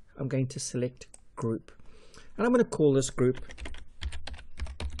it, I'm going to select group. And I'm going to call this group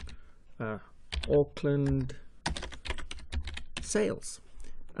Auckland sales.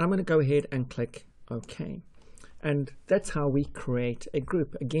 And I'm going to go ahead and click OK. And that's how we create a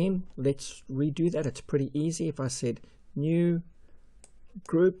group. Again, let's redo that. It's pretty easy. If I said new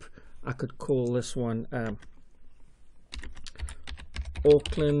group, I could call this one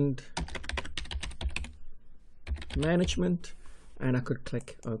Auckland Management, and I could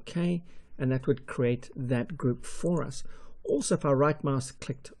click OK, and that would create that group for us. Also, if I right mouse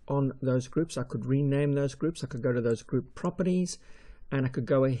clicked on those groups, I could rename those groups. I could go to those group properties, and I could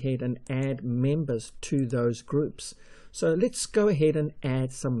go ahead and add members to those groups. So let's go ahead and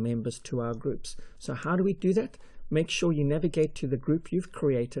add some members to our groups. So how do we do that? Make sure you navigate to the group you've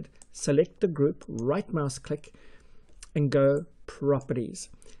created, select the group, right mouse click, and go properties,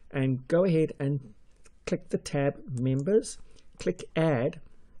 and go ahead and click the tab members, click add,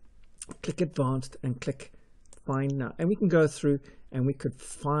 click advanced, and click find now. And we can go through and we could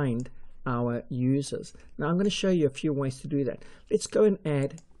find our users. Now I'm going to show you a few ways to do that. Let's go and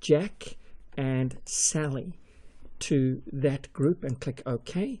add Jack and Sally to that group and click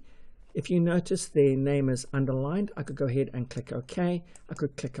OK. If you notice their name is underlined, I could go ahead and click OK. I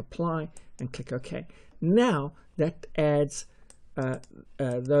could click apply and click OK. Now that adds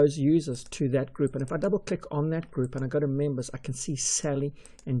those users to that group, and if I double click on that group and I go to members, I can see Sally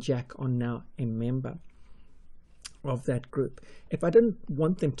and Jack are now a member of that group. If I didn't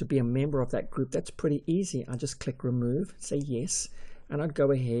want them to be a member of that group, that's pretty easy. I just click remove, say yes, and I'd go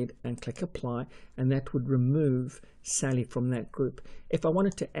ahead and click apply, and that would remove Sally from that group. If I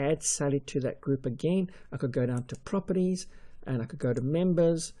wanted to add Sally to that group again, I could go down to properties, and I could go to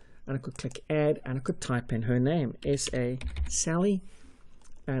members, and I could click add, and I could type in her name, S.A. Sally,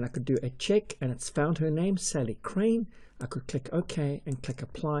 and I could do a check, and it's found her name, Sally Crane. I could click OK and click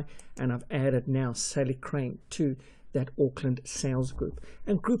apply, and I've added now Sally Crane to that Auckland sales group.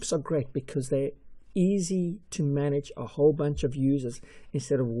 And groups are great because they're easy to manage a whole bunch of users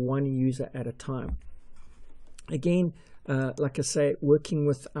instead of one user at a time. Again, like I say, working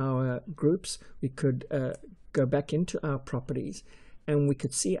with our groups, we could go back into our properties and we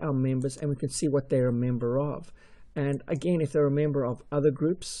could see our members and we could see what they're a member of. And again, if they're a member of other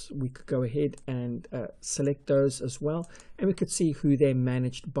groups, we could go ahead and select those as well. And we could see who they're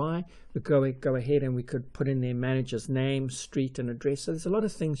managed by. We could go ahead and we could put in their manager's name, street, and address. So there's a lot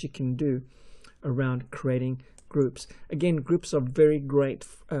of things you can do around creating groups. Again, groups are very great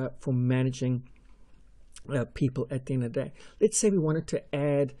for managing people at the end of the day. Let's say we wanted to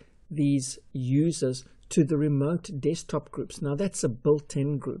add these users to the remote desktop groups. Now that's a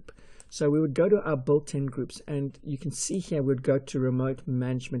built-in group. So we would go to our built-in groups, and you can see here we'd go to remote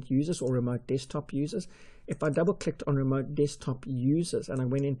management users or remote desktop users. If I double clicked on remote desktop users and I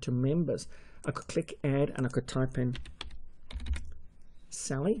went into members, I could click add and I could type in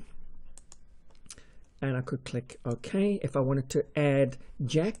Sally, and I could click OK. If I wanted to add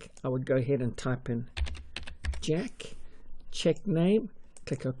Jack, I would go ahead and type in Jack, check name,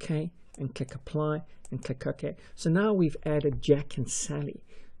 click OK, and click apply and click OK. So now we've added Jack and Sally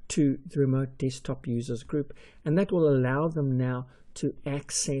to the remote desktop users group, and that will allow them now to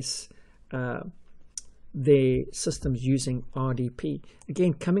access their systems using RDP.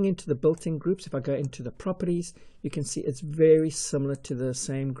 Again, coming into the built-in groups, if I go into the properties, you can see it's very similar to the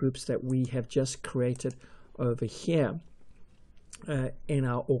same groups that we have just created over here in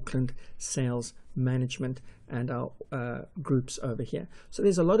our Auckland sales management and our groups over here. So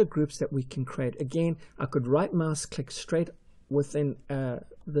there's a lot of groups that we can create. Again, I could right mouse click straight within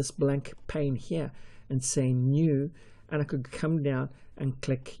this blank pane here and say new, and I could come down and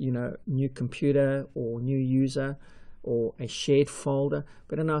click, you know, new computer or new user or a shared folder.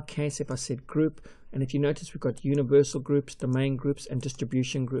 But in our case, if I said group, and if you notice, we've got universal groups, domain groups, and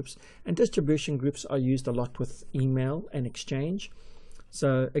distribution groups. And distribution groups are used a lot with email and Exchange.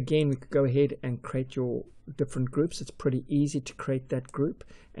 So again, we could go ahead and create your different groups. It's pretty easy to create that group,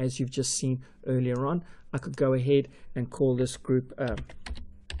 as you've just seen earlier on. I could go ahead and call this group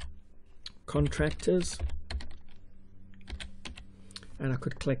contractors, and I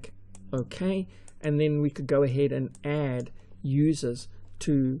could click OK, and then we could go ahead and add users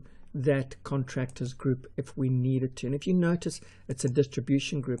to that contractors group if we needed to. And if you notice, it's a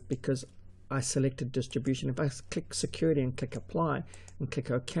distribution group because I selected distribution. If I click security and click apply and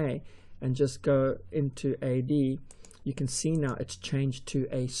click OK and just go into AD, you can see now it's changed to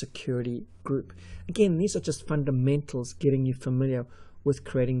a security group. Again, these are just fundamentals getting you familiar with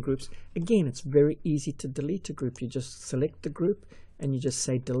creating groups. Again, it's very easy to delete a group. You just select the group and you just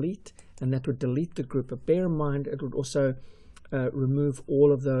say delete, and that would delete the group. But bear in mind, it would also remove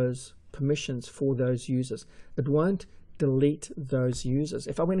all of those permissions for those users. It won't delete those users.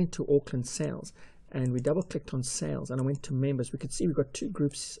 If I went into Auckland Sales and we double clicked on sales, and I went to members, we could see we've got two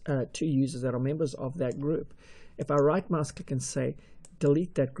groups, two users that are members of that group. If I right mouse click and say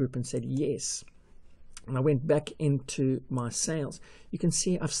delete that group and said yes, and I went back into my sales, you can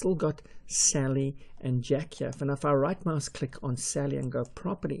see I've still got Sally and Jack here. And if I right mouse click on Sally and go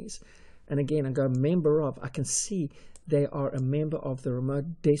properties, and again I go member of, I can see they are a member of the remote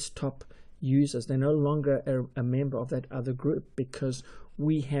desktop users. They're no longer a member of that other group because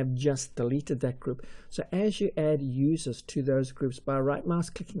we have just deleted that group. So as you add users to those groups, by right mouse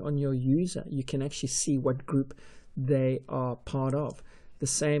clicking on your user, you can actually see what group they are part of. The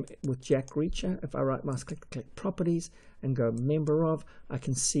same with Jack Reacher. If I right mouse click properties and go member of, I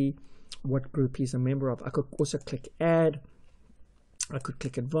can see what group he's a member of. I could also click add, I could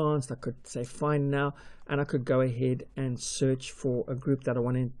click advanced, I could say find now, and I could go ahead and search for a group that I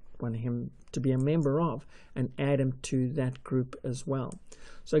want him to be a member of and add him to that group as well.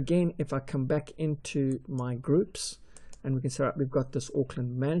 So again, if I come back into my groups, and we can say, right, we've got this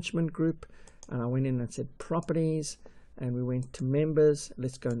Auckland management group, and I went in and said properties, and we went to members.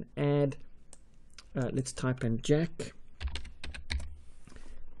 Let's go and add, let's type in Jack,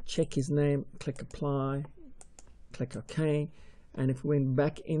 check his name, click apply, click OK. And if we went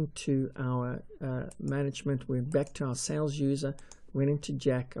back into our management, we went back to our sales user, went into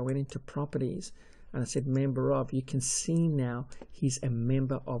Jack, I went into properties, and I said member of, you can see now he's a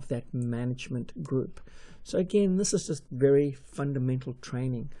member of that management group. So again, this is just very fundamental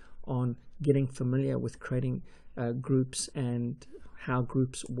training on getting familiar with creating groups and how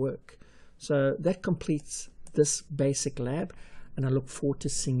groups work. So that completes this basic lab, and I look forward to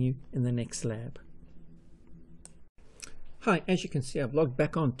seeing you in the next lab. Hi, as you can see, I've logged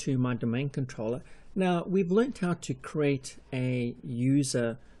back onto my domain controller. Now, we've learned how to create a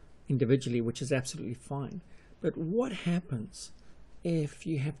user individually, which is absolutely fine. But what happens if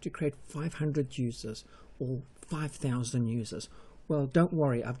you have to create 500 users or 5,000 users? Well, don't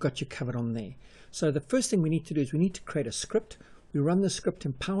worry, I've got you covered on there. So the first thing we need to do is we need to create a script. We run the script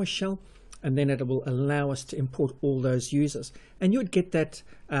in PowerShell, and then it will allow us to import all those users. And you would get that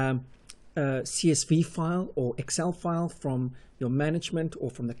CSV file or Excel file from your management or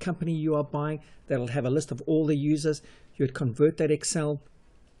from the company you are buying that'll have a list of all the users. You would convert that Excel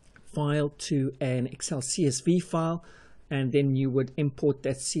file to an Excel CSV file, and then you would import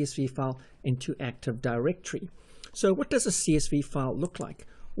that CSV file into Active Directory. So what does a CSV file look like?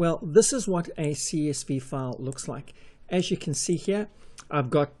 Well, this is what a CSV file looks like. As you can see here, I've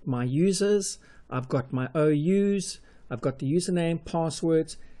got my users, I've got my OUs, I've got the username,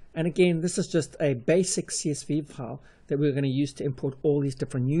 passwords, and again, this is just a basic CSV file that we're going to use to import all these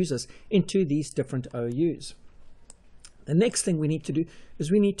different users into these different OUs. The next thing we need to do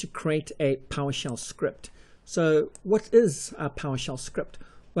is we need to create a PowerShell script. So what is our PowerShell script?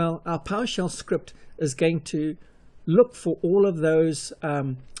 Well, our PowerShell script is going to look for all of those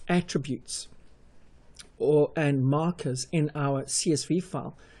attributes and markers in our CSV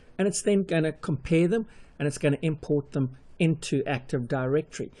file, and it's then going to compare them, and it's going to import them into Active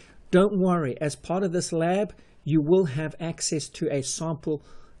Directory. Don't worry, as part of this lab, you will have access to a sample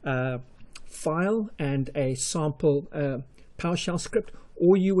file and a sample PowerShell script.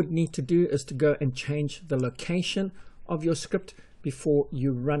 All you would need to do is to go and change the location of your script before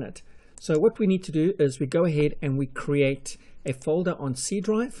you run it. So what we need to do is we go ahead and we create a folder on C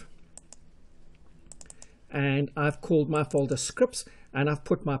drive, and I've called my folder scripts, and I've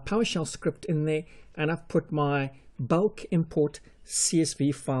put my PowerShell script in there, and I've put my bulk import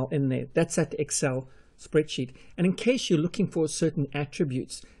CSV file in there. That's that Excel spreadsheet. And in case you're looking for certain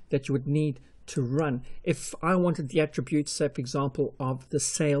attributes that you would need to run, if I wanted the attributes, say for example, of the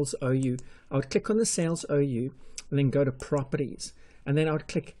sales OU, I would click on the sales OU and then go to properties, and then I would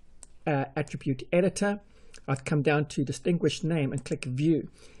click attribute editor. I'd come down to distinguished name and click view,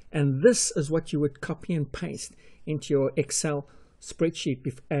 and this is what you would copy and paste into your Excel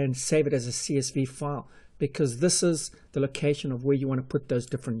spreadsheet and save it as a CSV file, because this is the location of where you want to put those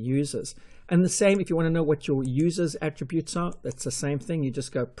different users. And the same if you want to know what your users attributes are, that's the same thing. You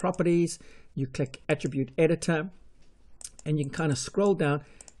just go properties, you click attribute editor, and you can kind of scroll down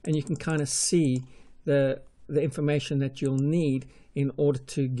and you can kind of see the information that you'll need in order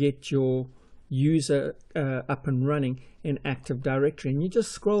to get your user up and running in Active Directory. And you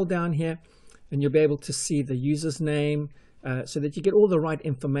just scroll down here and you'll be able to see the user's name so that you get all the right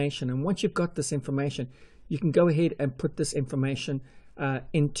information. And once you've got this information, you can go ahead and put this information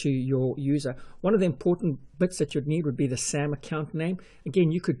into your user. One of the important bits that you'd need would be the SAM account name.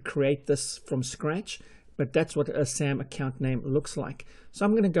 Again, you could create this from scratch, but that's what a SAM account name looks like. So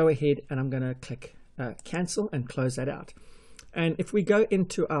I'm going to go ahead and I'm going to click cancel and close that out. And if we go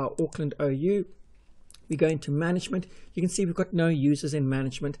into our Auckland OU, We go into management. You can see we've got no users in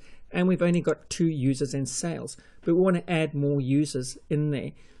management, and we've only got 2 users in sales, but we want to add more users in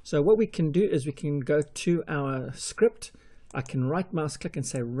there. So what we can do is we can go to our script. I can right mouse click and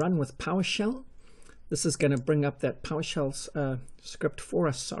say run with PowerShell. This is going to bring up that PowerShell script for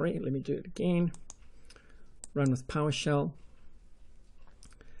us. Sorry, let me do it again. Run with PowerShell.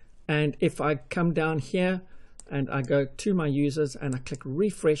 And if I come down here and I go to my users and I click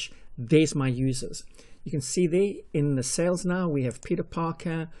refresh, there's my users. You can see there in the sales now, we have Peter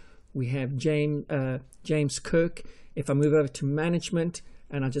Parker, we have James Kirk. If I move over to management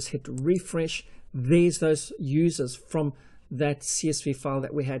and I just hit refresh, there's those users from that CSV file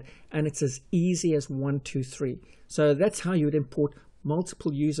that we had, and it's as easy as 1, 2, 3. So that's how you would import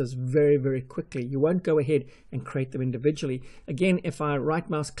multiple users very, very quickly. You won't go ahead and create them individually. Again, if I right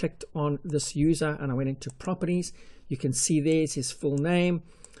mouse clicked on this user and I went into properties, you can see there's his full name,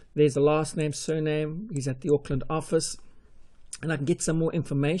 there's the last name, surname, he's at the Auckland office, and I can get some more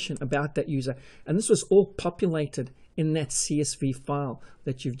information about that user. And this was all populated in that CSV file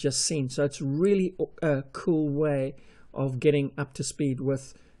that you've just seen. So it's really a cool way of getting up to speed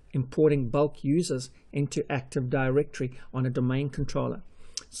with importing bulk users into Active Directory on a domain controller.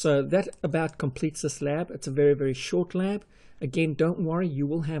 So that about completes this lab. It's a very, very short lab. Again, don't worry, you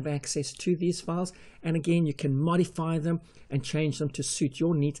will have access to these files, and again, you can modify them and change them to suit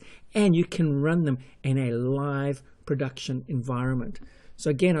your needs, and you can run them in a live production environment.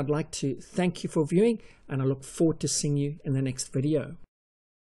 So again, I'd like to thank you for viewing, and I look forward to seeing you in the next video.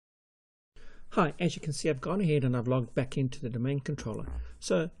 Hi, as you can see, I've gone ahead and I've logged back into the domain controller.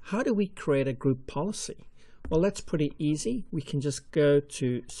 So how do we create a group policy? Well, that's pretty easy. We can just go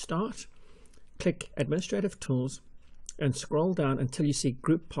to Start, click Administrative Tools, and scroll down until you see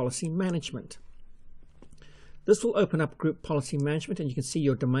Group Policy Management. This will open up Group Policy Management, and you can see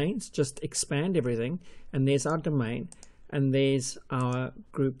your domains. Just expand everything, and there's our domain, and there's our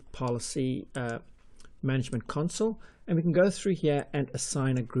Group Policy Management console, and we can go through here and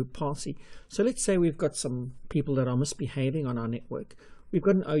assign a group policy. So let's say we've got some people that are misbehaving on our network. We've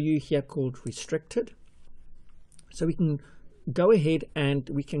got an OU here called restricted. So we can go ahead and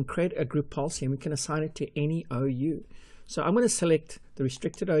we can create a group policy, and we can assign it to any OU. So I'm going to select the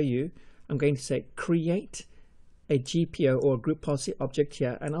restricted OU. I'm going to say create a GPO or a group policy object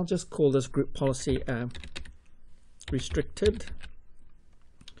here, and I'll just call this group policy restricted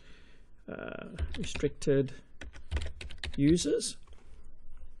users,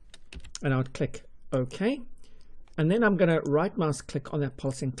 and I would click OK, and then I'm going to right mouse click on that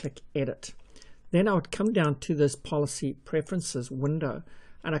policy and click edit. Then I would come down to this policy preferences window,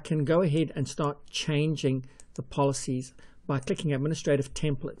 and I can go ahead and start changing the policies by clicking administrative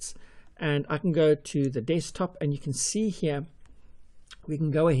templates, and I can go to the desktop, and you can see here we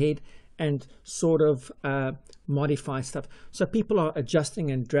can go ahead and sort of modify stuff. So people are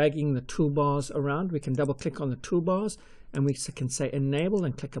adjusting and dragging the toolbars around. We can double click on the toolbars, and we can say enable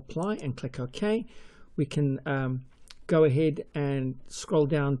and click apply and click OK. We can go ahead and scroll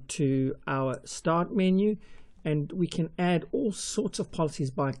down to our start menu, and we can add all sorts of policies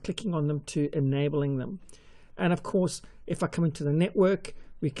by clicking on them to enabling them. And of course, if I come into the network,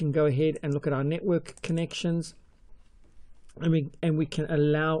 we can go ahead and look at our network connections, and we can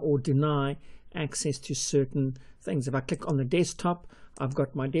allow or deny access to certain things. If I click on the desktop, I've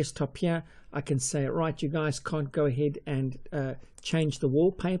got my desktop here. I can say, right, you guys can't go ahead and change the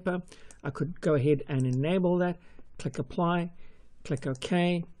wallpaper. I could go ahead and enable that, click apply, click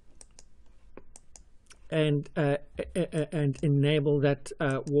OK, and enable that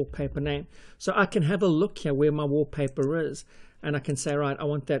wallpaper name. So I can have a look here where my wallpaper is, and I can say, right, I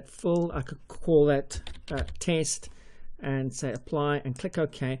want that full. I could call that test and say apply and click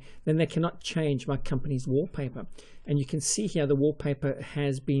OK. Then they cannot change my company's wallpaper, and you can see here the wallpaper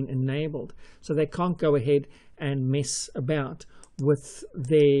has been enabled, so they can't go ahead and mess about with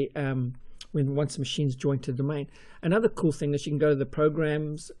their once the machine's joined to the domain. Another cool thing is you can go to the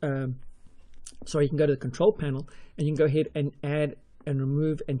programs, you can go to the control panel, and you can go ahead and add and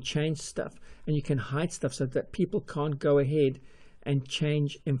remove and change stuff, and you can hide stuff so that people can't go ahead and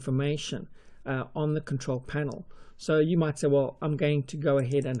change information on the control panel. So you might say, well, I'm going to go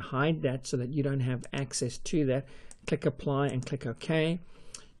ahead and hide that so that you don't have access to that. Click apply and click OK.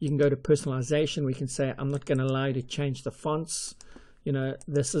 You can go to personalization. We can say, I'm not going to allow you to change the fonts. You know,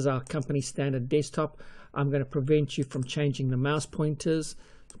 this is our company standard desktop. I'm going to prevent you from changing the mouse pointers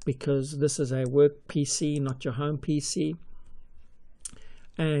because this is a work PC, not your home PC.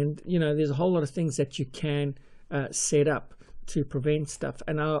 And, you know, there's a whole lot of things that you can set up to prevent stuff.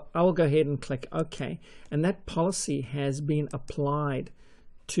 And I'll go ahead and click OK. And that policy has been applied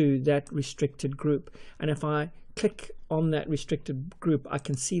to that restricted group. And if I click on that restricted group, I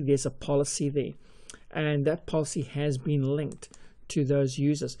can see there's a policy there, and that policy has been linked to those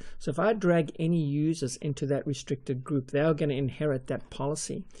users. So if I drag any users into that restricted group, they're going to inherit that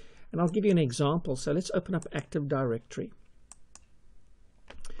policy. And I'll give you an example. So let's open up Active Directory,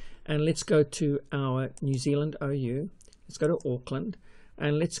 and let's go to our New Zealand OU. Let's go to Auckland,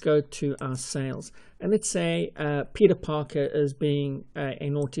 and let's go to our sales. And let's say Peter Parker is being a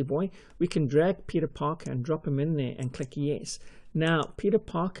naughty boy. We can drag Peter Parker and drop him in there and click yes. Now Peter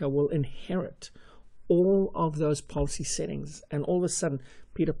Parker will inherit all of those policy settings, and all of a sudden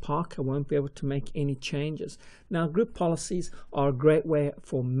Peter Parker won't be able to make any changes. Now, group policies are a great way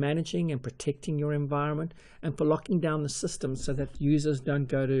for managing and protecting your environment, and for locking down the system so that users don't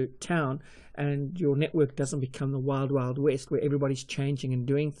go to town and your network doesn't become the wild west where everybody's changing and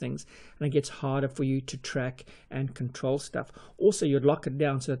doing things, and it gets harder for you to track and control stuff. Also, you'd lock it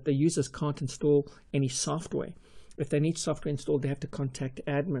down so that the users can't install any software. If they need software installed, they have to contact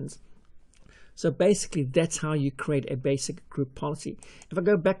admins. So basically, that's how you create a basic group policy. If I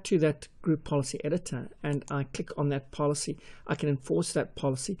go back to that group policy editor and I click on that policy, I can enforce that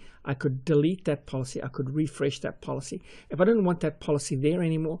policy. I could delete that policy. I could refresh that policy. If I don't want that policy there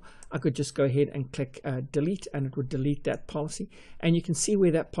anymore, I could just go ahead and click delete, and it would delete that policy. And you can see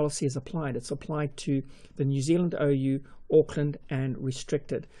where that policy is applied. It's applied to the New Zealand OU, Auckland, and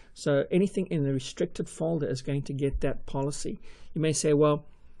restricted. So anything in the restricted folder is going to get that policy. You may say, well,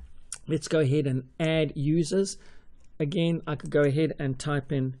 let's go ahead and add users. Again, I could go ahead and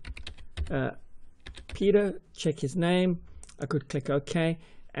type in Peter, check his name. I could click OK,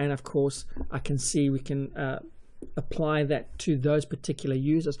 and of course I can see we can apply that to those particular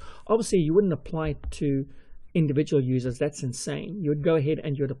users. Obviously, you wouldn't apply it to individual users. That's insane. You would go ahead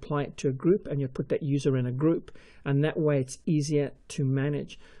and you'd apply it to a group, and you'd put that user in a group, and that way it's easier to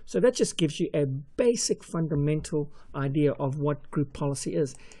manage. So that just gives you a basic fundamental idea of what group policy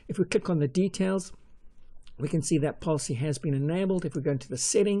is. If we click on the details, we can see that policy has been enabled. If we go into the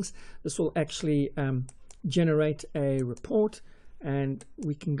settings, this will actually generate a report, and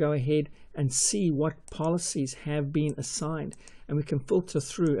we can go ahead and see what policies have been assigned, and we can filter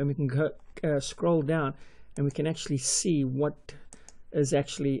through, and we can go scroll down, and we can actually see what has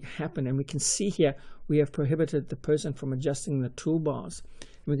actually happened. And we can see here we have prohibited the person from adjusting the toolbars,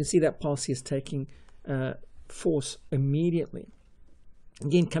 and we can see that policy is taking force immediately.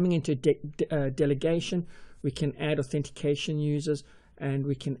 Again, coming into delegation, we can add authentication users, and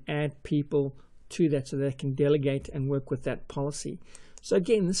we can add people to that so they can delegate and work with that policy. So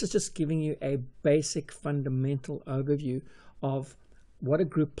again, this is just giving you a basic fundamental overview of what a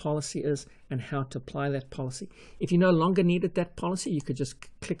group policy is and how to apply that policy. If you no longer needed that policy, you could just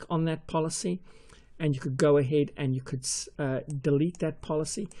click on that policy, and you could go ahead and you could delete that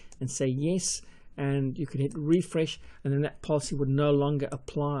policy and say yes, and you could hit refresh, and then that policy would no longer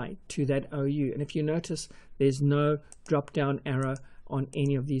apply to that OU. And if you notice, there's no drop down arrow on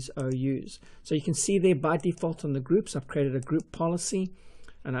any of these OUs. So you can see there by default on the groups, I've created a group policy,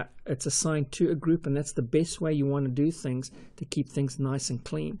 and it's assigned to a group, and that's the best way you want to do things to keep things nice and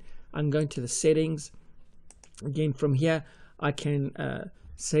clean. I'm going to the settings. Again, from here I can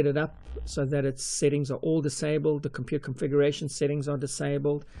set it up so that its settings are all disabled, the computer configuration settings are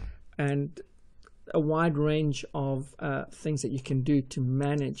disabled, and a wide range of things that you can do to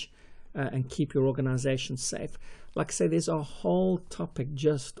manage and keep your organization safe. Like I say, there's a whole topic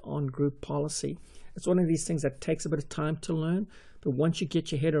just on group policy. It's one of these things that takes a bit of time to learn, but once you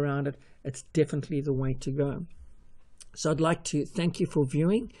get your head around it, it's definitely the way to go. So I'd like to thank you for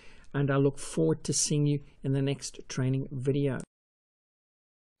viewing, and I look forward to seeing you in the next training video.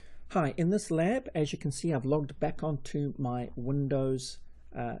 Hi, in this lab, as you can see, I've logged back onto my Windows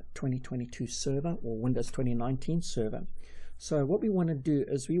 2022 server, or Windows 2019 server. So what we want to do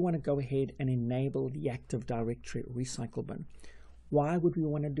is we want to go ahead and enable the Active Directory recycle bin. Why would we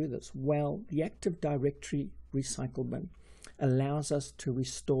want to do this? Well, the Active Directory recycle bin allows us to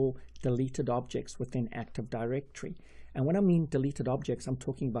restore deleted objects within Active Directory. And when I mean deleted objects, I'm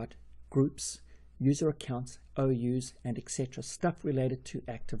talking about groups, user accounts, OUs, and etc. Stuff related to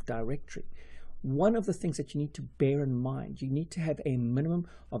Active Directory. One of the things that you need to bear in mind, you need to have a minimum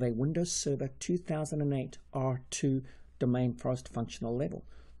of a Windows Server 2008 R2 domain forest functional level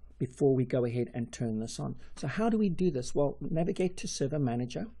before we go ahead and turn this on. So how do we do this? Well, navigate to Server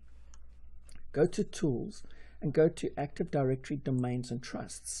Manager, go to Tools, and go to Active Directory Domains and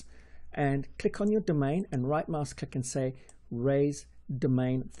Trusts, and click on your domain and right mouse click and say Raise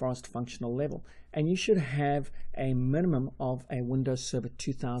Domain Forest Functional Level, and you should have a minimum of a Windows Server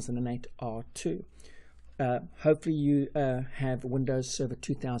 2008 R2. Hopefully you have Windows Server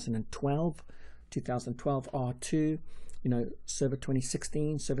 2012, 2012 R2, Server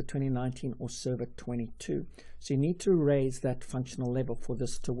 2016, Server 2019, or Server 22. So you need to raise that functional level for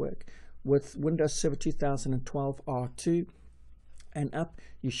this to work. With Windows Server 2012 R2 and up,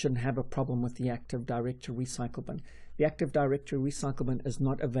 you shouldn't have a problem with the Active Directory Recycle Bin. The Active Directory Recycle Bin is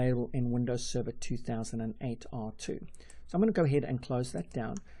not available in Windows Server 2008 R2. So I'm going to go ahead and close that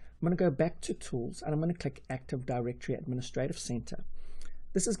down. I'm going to go back to Tools, and I'm going to click Active Directory Administrative Center.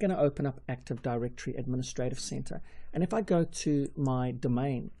 This is going to open up Active Directory Administrative Center. And if I go to my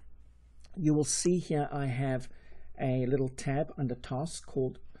domain, you will see here I have a little tab under Tasks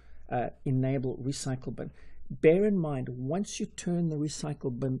called Enable Recycle Bin. Bear in mind, once you turn the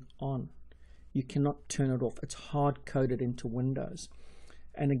Recycle Bin on, you cannot turn it off. It's hard-coded into Windows.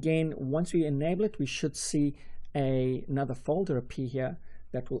 And again, once we enable it, we should see another folder appear here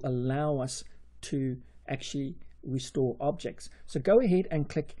that will allow us to actually restore objects. So go ahead and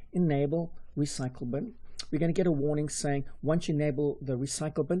click Enable Recycle Bin. We're going to get a warning saying once you enable the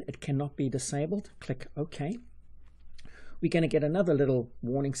Recycle Bin, it cannot be disabled. Click OK. We're going to get another little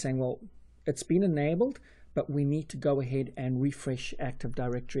warning saying, well, it's been enabled, but we need to go ahead and refresh Active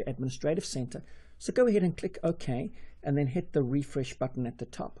Directory Administrative Center. So go ahead and click OK, and then hit the refresh button at the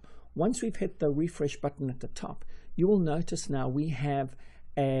top. Once we've hit the refresh button at the top, you will notice now we have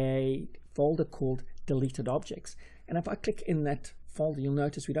a folder called Deleted Objects. And if I click in that folder, you'll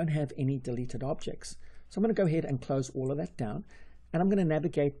notice we don't have any deleted objects. So I'm going to go ahead and close all of that down. And I'm going to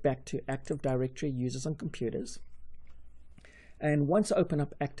navigate back to Active Directory Users and Computers. And once I open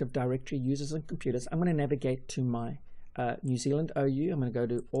up Active Directory Users and Computers, I'm going to navigate to my New Zealand OU. I'm going to go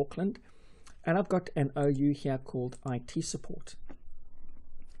to Auckland. And I've got an OU here called IT Support.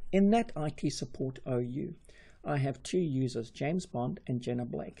 In that IT Support OU, I have two users, James Bond and Jenna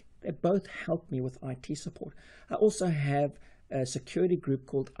Blake. They both help me with IT support. I also have a security group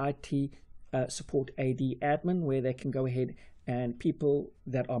called IT Support AD Admin, where they can go ahead and people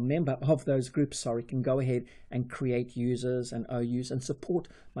that are member of those groups, can go ahead and create users and OUs and support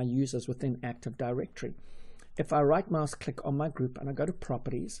my users within Active Directory. If I right mouse click on my group and I go to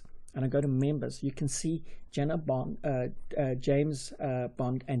Properties and I go to Members, you can see James Bond and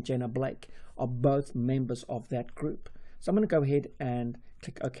Jenna Blake are both members of that group. So I'm going to go ahead and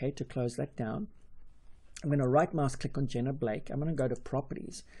click OK to close that down. I'm going to right mouse click on Jenna Blake. I'm going to go to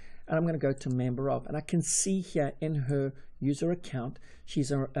Properties and I'm going to go to Member Of, and I can see here in her user account she's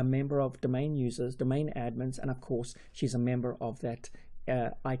a member of Domain Users, Domain Admins, and of course she's a member of that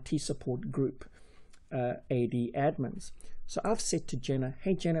IT Support group, AD Admins. So I've said to Jenna,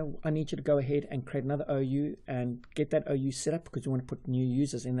 hey Jenna, I need you to go ahead and create another OU and get that OU set up because we want to put new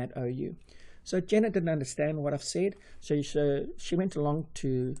users in that OU. So Jenna didn't understand what I've said, so she went along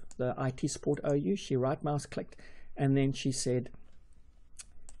to the IT Support OU, she right mouse clicked, and then she said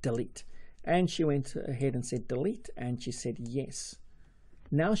delete. And she went ahead and said delete, and she said yes.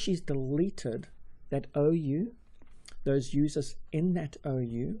 Now she's deleted that OU, those users in that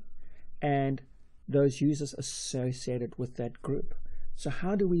OU, and those users associated with that group. So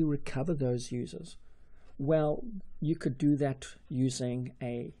how do we recover those users? Well, you could do that using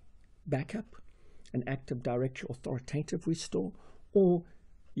a backup, an Active Directory authoritative restore, or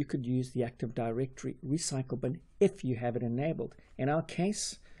you could use the Active Directory Recycle Bin if you have it enabled. In our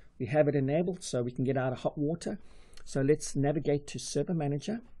case, we have it enabled so we can get out of hot water. So let's navigate to Server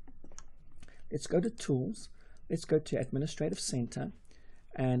Manager. Let's go to Tools. Let's go to Administrative Center.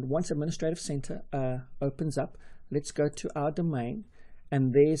 And once Administrative Center opens up, let's go to our domain.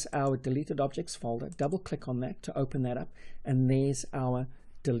 And there's our Deleted Objects folder. Double click on that to open that up. And there's our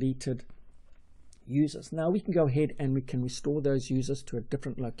deleted users. Now we can go ahead and we can restore those users to a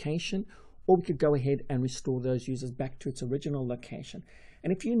different location, or we could go ahead and restore those users back to its original location.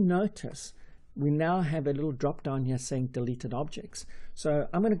 And if you notice, we now have a little drop down here saying deleted objects. So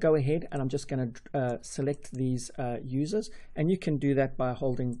I'm going to go ahead and I'm just going to select these users, and you can do that by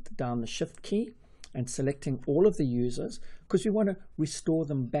holding down the Shift key and selecting all of the users, because we want to restore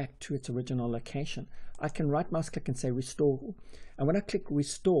them back to its original location. I can right mouse click and say restore, and when I click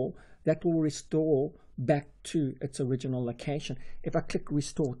restore, that will restore back to its original location. If I click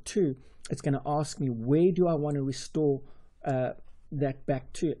restore to, it's going to ask me where do I want to restore that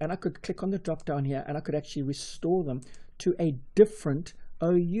back to, and I could click on the drop down here and I could actually restore them to a different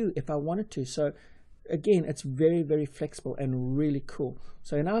OU if I wanted to. So again, it's very, very flexible and really cool.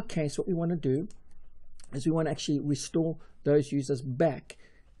 So in our case, what we want to do is we want to actually restore those users back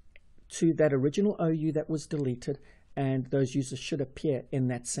to that original OU that was deleted, and those users should appear in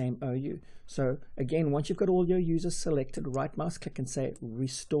that same OU. So again, once you've got all your users selected, right mouse click and say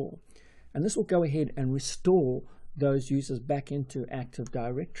restore. and this will go ahead and restore those users back into Active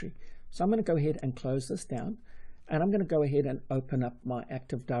Directory. So I'm going to go ahead and close this down, and I'm going to go ahead and open up my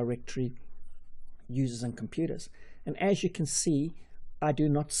Active Directory users and computers. And as you can see, I do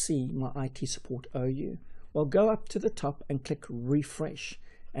not see my IT support OU. Well, go up to the top and click refresh,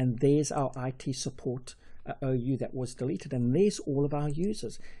 and there's our IT support OU that was deleted, and there's all of our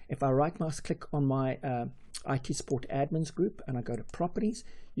users. If I right mouse click on my IT support admins group and I go to properties,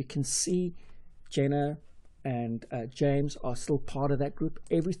 you can see Jenna and James are still part of that group.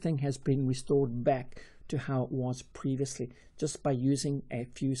 Everything has been restored back to how it was previously just by using a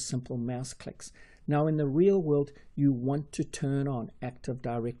few simple mouse clicks. Now in the real world, you want to turn on Active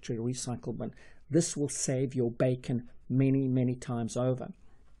Directory Recycle Bin. This will save your bacon many times over.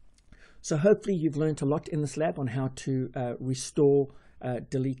 So hopefully you've learned a lot in this lab on how to restore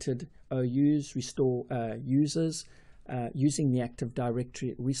deleted OUs, restore users using the Active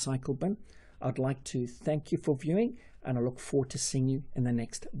Directory Recycle Bin. I'd like to thank you for viewing, and I look forward to seeing you in the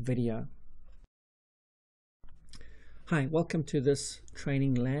next video. Hi, welcome to this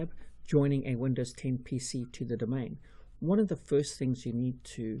training lab, joining a Windows 10 PC to the domain. One of the first things you need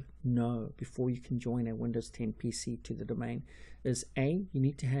to know before you can join a Windows 10 PC to the domain is A, you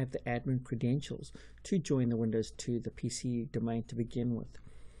need to have the admin credentials to join the Windows to the PC domain to begin with.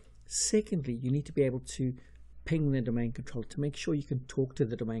 Secondly, you need to be able to ping the domain controller to make sure you can talk to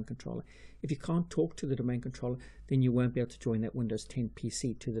the domain controller. If you can't talk to the domain controller, then you won't be able to join that Windows 10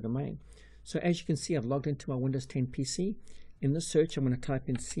 PC to the domain. So as you can see, I've logged into my Windows 10 PC. In the search, I'm going to type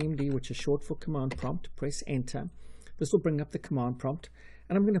in CMD, which is short for command prompt, press enter. This will bring up the command prompt,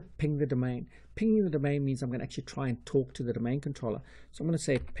 and I'm going to ping the domain. Pinging the domain means I'm going to actually try and talk to the domain controller. So I'm going to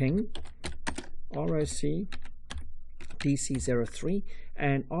say ping ROC DC03,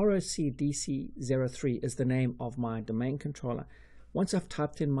 and ROC DC03 is the name of my domain controller. Once I've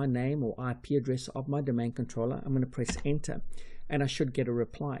typed in my name or IP address of my domain controller, I'm going to press enter, and I should get a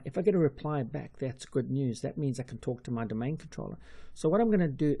reply. If I get a reply back, that's good news. That means I can talk to my domain controller. So what I'm going to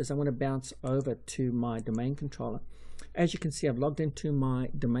do is I'm going to bounce over to my domain controller. As you can see, I've logged into my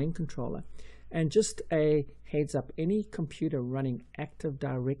domain controller, and just a heads up, any computer running Active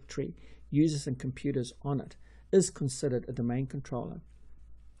Directory users and computers on it is considered a domain controller.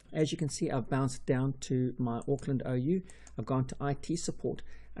 As you can see, I've bounced down to my Auckland OU, I've gone to IT support,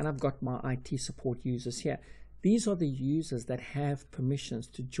 and I've got my IT support users here. These are the users that have permissions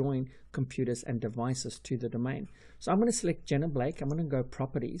to join computers and devices to the domain. So I'm going to select Jenna Blake, I'm going to go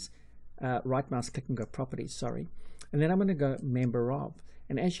properties, right mouse click and go properties, sorry. And then I'm going to go member of.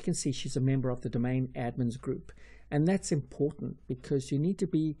 And as you can see, she's a member of the domain admins group. And that's important because you need to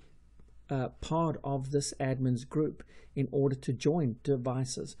be part of this admins group in order to join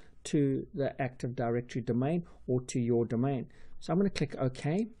devices to the Active Directory domain or to your domain. So I'm going to click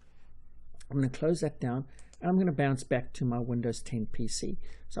OK. I'm going to close that down, and I'm going to bounce back to my Windows 10 PC.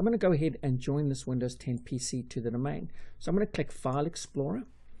 So I'm going to go ahead and join this Windows 10 PC to the domain. So I'm going to click File Explorer.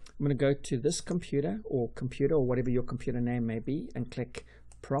 I'm going to go to this computer or whatever your computer name may be and click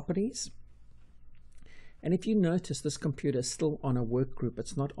Properties. And if you notice, this computer is still on a work group,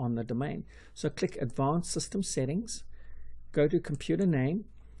 it's not on the domain. So click Advanced System Settings, go to Computer Name,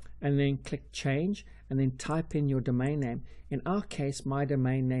 and then click Change, and then type in your domain name. In our case, my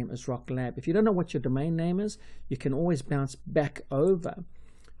domain name is Rock Lab. If you don't know what your domain name is, you can always bounce back over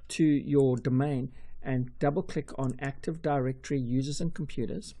to your domain and double click on Active Directory Users and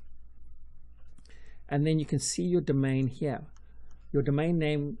Computers. And then you can see your domain here. Your domain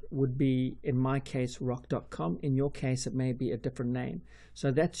name would be, in my case, rock.com. In your case, it may be a different name.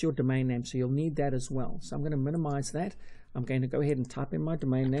 So that's your domain name. So you'll need that as well. So I'm going to minimize that. I'm going to go ahead and type in my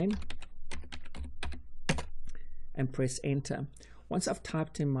domain name and press enter. Once I've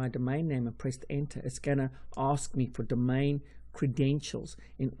typed in my domain name and pressed enter, it's going to ask me for domain credentials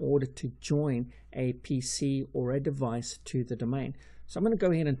in order to join a PC or a device to the domain. So I'm going to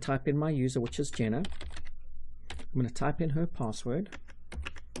go ahead and type in my user, which is Jenna. I'm going to type in her password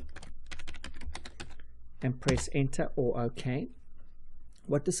and press enter or OK.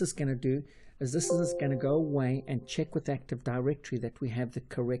 What this is going to do is this is going to go away and check with Active Directory that we have the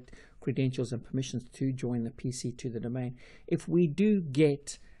correct credentials and permissions to join the PC to the domain. If we do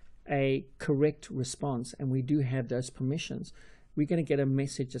get a correct response and we do have those permissions, we're going to get a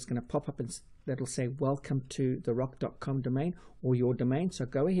message that's going to pop up and that'll say welcome to the rock.com domain or your domain. So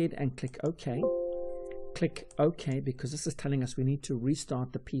go ahead and click OK. Click OK because this is telling us we need to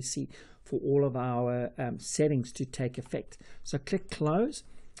restart the PC for all of our settings to take effect. So click Close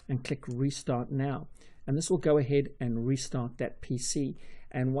and click Restart Now, and this will go ahead and restart that PC,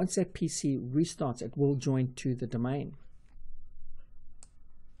 and once that PC restarts, it will join to the domain.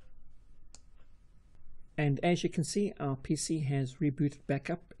 And as you can see, our PC has rebooted back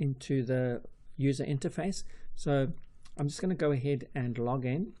up into the user interface. So I'm just going to go ahead and log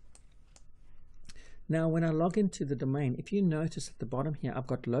in. Now when I log into the domain, if you notice at the bottom here, I've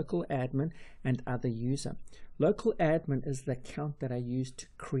got local admin and other user. Local admin is the account that I use to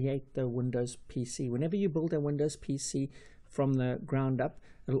create the Windows PC. Whenever you build a Windows PC from the ground up,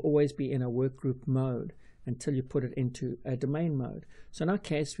 it'll always be in a workgroup mode until you put it into a domain mode. So in our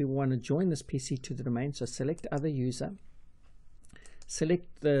case, we want to join this PC to the domain. So select other user,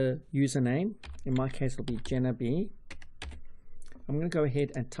 select the username. In my case, it'll be Jenna B. I'm going to go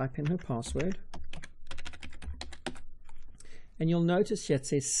ahead and type in her password. And you'll notice here it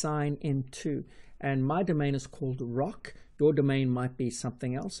says sign in to, and my domain is called Rock. Your domain might be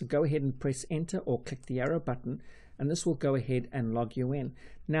something else. So go ahead and press enter or click the arrow button, and this will go ahead and log you in.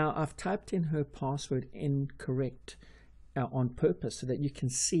 Now I've typed in her password incorrect on purpose so that you can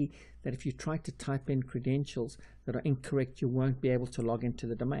see that if you try to type in credentials that are incorrect, you won't be able to log into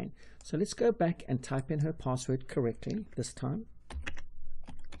the domain. So let's go back and type in her password correctly this time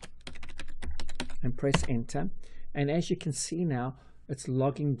and press enter. And as you can see now, it's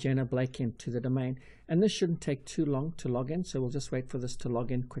logging Jenna Blake into the domain. And this shouldn't take too long to log in, so we'll just wait for this to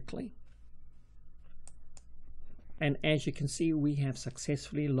log in quickly. And as you can see, we have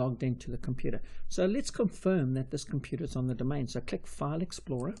successfully logged into the computer. So let's confirm that this computer is on the domain. So click File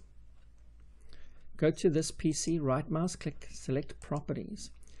Explorer. Go to this PC, right mouse click, select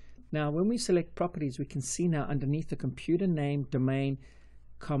Properties. Now when we select Properties, we can see now underneath the computer name, domain,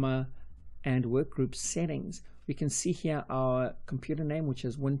 comma, and workgroup settings, we can see here our computer name, which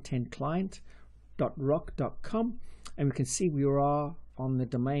is win10client.rock.com, and we can see we are on the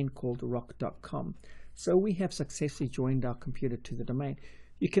domain called rock.com. So we have successfully joined our computer to the domain.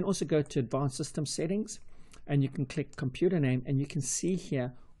 You can also go to Advanced System Settings, and you can click Computer Name, and you can see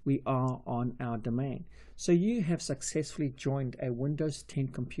here we are on our domain. So you have successfully joined a Windows 10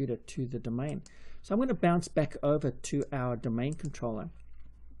 computer to the domain. So I'm going to bounce back over to our domain controller.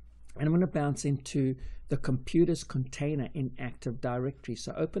 And I'm going to bounce into the computer's container in Active Directory.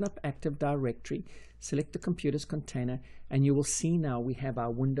 So open up Active Directory, select the computer's container, and you will see now we have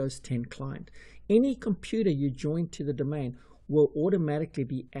our Windows 10 client. Any computer you join to the domain will automatically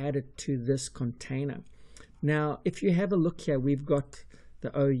be added to this container. Now, if you have a look here, we've got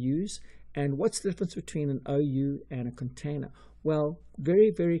the OUs. And what's the difference between an OU and a container? Well, very,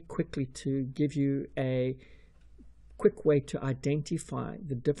 very quickly to give you a quick way to identify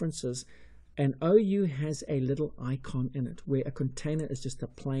the differences, an OU has a little icon in it, where a container is just a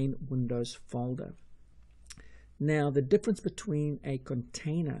plain Windows folder. Now the difference between a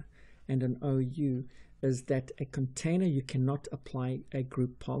container and an OU is that a container you cannot apply a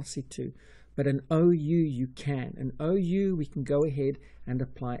group policy to, but an OU you can. An OU we can go ahead and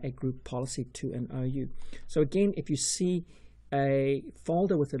apply a group policy to an OU. So again, if you see a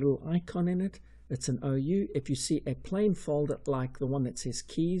folder with a little icon in it, it's an OU. If you see a plain folder like the one that says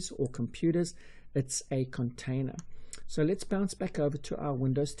keys or computers, it's a container. So let's bounce back over to our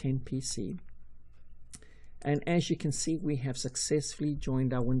Windows 10 PC. And as you can see, we have successfully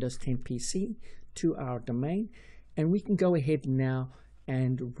joined our Windows 10 PC to our domain. And we can go ahead now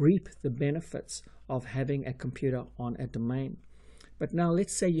and reap the benefits of having a computer on a domain. But now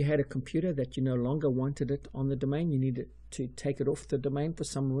let's say you had a computer that you no longer wanted it on the domain. You needed to take it off the domain for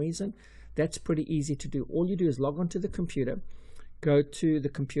some reason. That's pretty easy to do. All you do is log onto the computer, go to the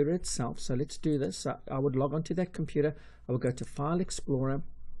computer itself. So let's do this. So I would log onto that computer. I would go to File Explorer.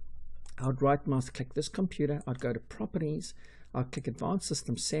 I would right mouse click this computer. I'd go to Properties. I'll click Advanced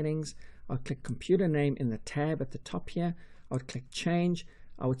System Settings. I'll click Computer Name in the tab at the top here. I would click Change.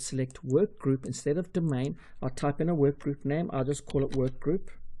 I would select Workgroup instead of Domain. I'll type in a workgroup name. I'll just call it Workgroup.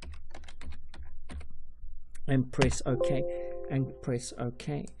 And press OK. And press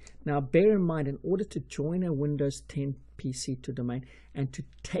OK. Now bear in mind, in order to join a Windows 10 PC to domain and to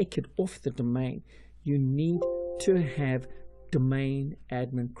take it off the domain, you need to have domain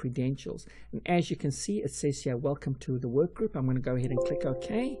admin credentials. And as you can see, it says here, welcome to the workgroup. I'm going to go ahead and click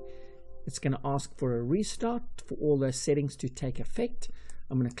OK. It's going to ask for a restart for all those settings to take effect.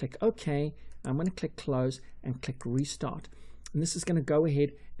 I'm going to click OK. I'm going to click Close and click Restart. And this is going to go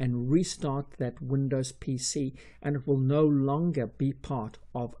ahead and restart that Windows PC, and it will no longer be part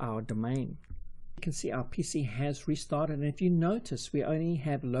of our domain. You can see our PC has restarted, and if you notice, we only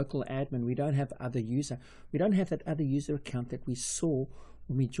have local admin. We don't have other user. We don't have that other user account that we saw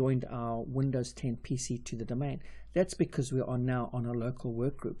when we joined our Windows 10 PC to the domain. That's because we are now on a local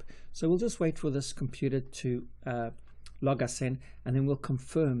workgroup. So we'll just wait for this computer to log us in, and then we'll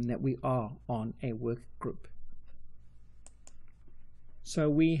confirm that we are on a workgroup. So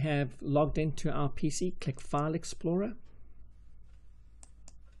we have logged into our PC, click File Explorer,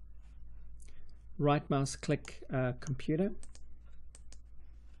 right mouse click Computer,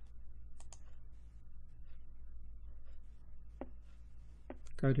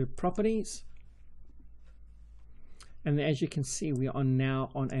 go to Properties, and as you can see, we are now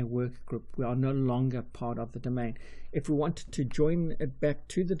on a work group. We are no longer part of the domain. If we wanted to join it back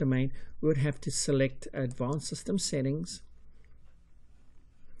to the domain, we would have to select Advanced System Settings,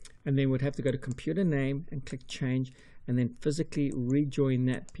 and then we'd have to go to Computer Name and click Change, and then physically rejoin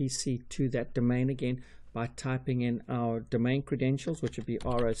that PC to that domain again by typing in our domain credentials, which would be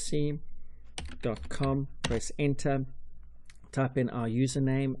roc.com, press Enter, type in our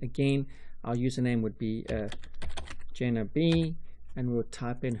username again. Our username would be Jenna B, and we'll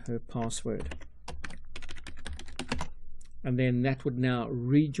type in her password, and then that would now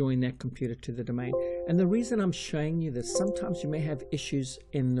rejoin that computer to the domain. And the reason I'm showing you this, sometimes you may have issues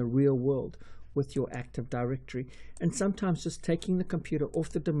in the real world with your Active Directory, and sometimes just taking the computer off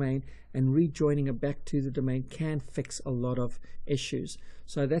the domain and rejoining it back to the domain can fix a lot of issues.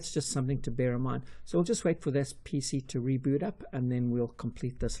 So that's just something to bear in mind. So we'll just wait for this PC to reboot up, and then we'll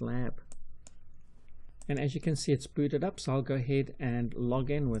complete this lab. And as you can see, it's booted up, so I'll go ahead and log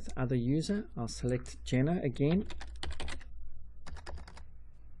in with other user. I'll select Jenna again,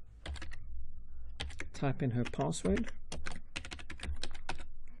 type in her password,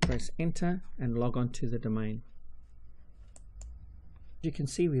 press Enter, and log on to the domain. You can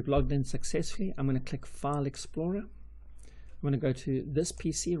see we've logged in successfully. I'm going to click File Explorer. I'm going to go to this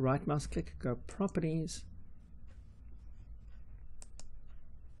PC, right mouse click, go Properties.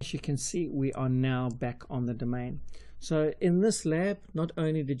 As you can see, we are now back on the domain. So in this lab, not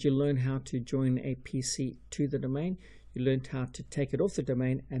only did you learn how to join a PC to the domain, you learned how to take it off the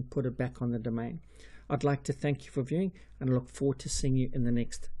domain and put it back on the domain. I'd like to thank you for viewing, and I look forward to seeing you in the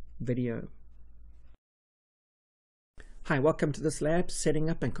next video. Hi, welcome to this lab, setting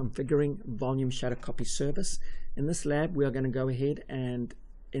up and configuring Volume Shadow Copy Service. In this lab, we are going to go ahead and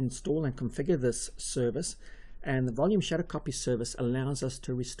install and configure this service. And the Volume Shadow Copy service allows us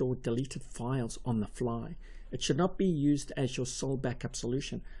to restore deleted files on the fly. It should not be used as your sole backup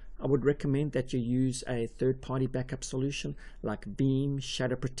solution. I would recommend that you use a third-party backup solution like Veeam,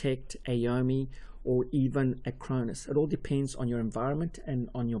 Shadow Protect, Aomi, or even Acronis. It all depends on your environment and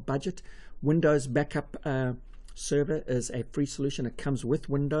on your budget. Windows Backup Server is a free solution. It comes with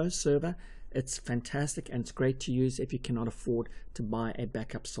Windows Server. It's fantastic, and it's great to use if you cannot afford to buy a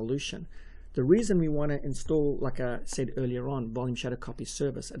backup solution. The reason we want to install, like I said earlier on, Volume Shadow Copy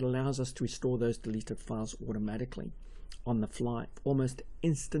Service, it allows us to restore those deleted files automatically on the fly, almost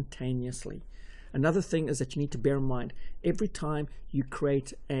instantaneously. Another thing is that you need to bear in mind, every time you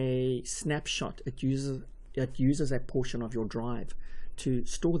create a snapshot, it uses a portion of your drive to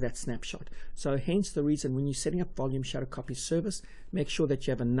store that snapshot. So hence the reason when you're setting up Volume Shadow Copy Service, make sure that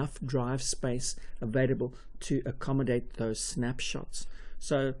you have enough drive space available to accommodate those snapshots.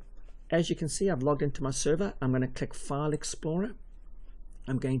 So as you can see, I've logged into my server. I'm going to click File Explorer.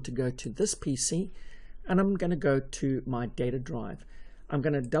 I'm going to go to this PC, and I'm going to go to my data drive. I'm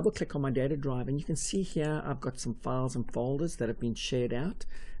going to double click on my data drive, and you can see here I've got some files and folders that have been shared out.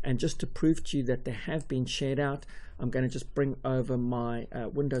 And just to prove to you that they have been shared out, I'm going to just bring over my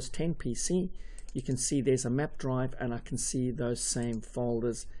Windows 10 PC. You can see there's a map drive, and I can see those same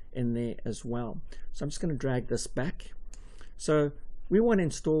folders in there as well. So I'm just going to drag this back. So we want to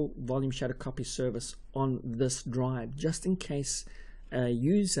install Volume Shadow Copy Service on this drive just in case a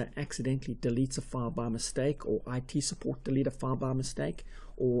user accidentally deletes a file by mistake, or IT support delete a file by mistake,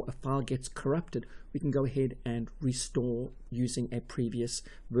 or a file gets corrupted. We can go ahead and restore using a previous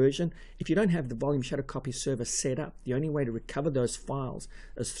version. If you don't have the Volume Shadow Copy Service set up, the only way to recover those files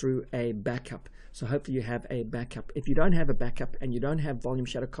is through a backup. So hopefully you have a backup. If you don't have a backup and you don't have Volume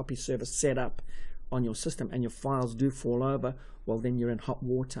Shadow Copy Service set up on your system and your files do fall over, well, then you're in hot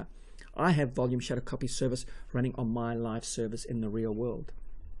water. I have Volume Shadow Copy Service running on my live servers in the real world.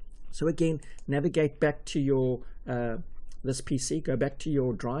 So again, navigate back to your this PC, go back to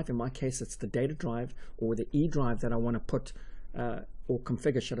your drive. In my case, it's the data drive or the E drive that I want to put or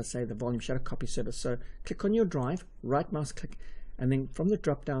configure, should I say, the Volume Shadow Copy Service. So click on your drive, right mouse click, and then from the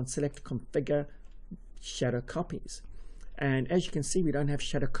drop down select Configure Shadow Copies. And as you can see, we don't have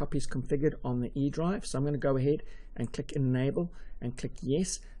shadow copies configured on the E drive, so I'm going to go ahead and click Enable and click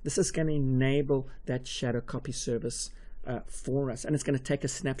Yes. This is going to enable that shadow copy service for us, and it's going to take a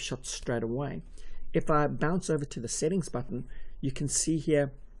snapshot straight away. If I bounce over to the Settings button, you can see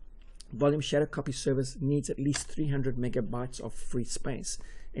here Volume Shadow Copy Service needs at least 300 megabytes of free space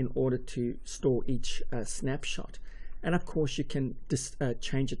in order to store each snapshot. And of course you can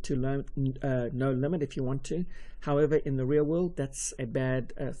change it to no limit if you want to. However, in the real world, that's a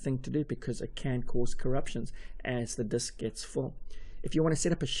bad thing to do because it can cause corruptions as the disk gets full. If you want to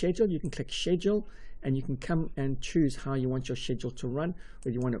set up a schedule, you can click schedule, and you can come and choose how you want your schedule to run,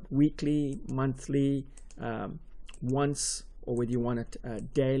 whether you want it weekly, monthly, once, or whether you want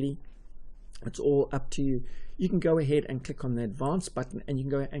it daily. It's all up to you. You can go ahead and click on the advanced button, and you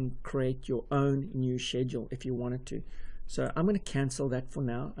can go and create your own new schedule if you wanted to. So I'm going to cancel that for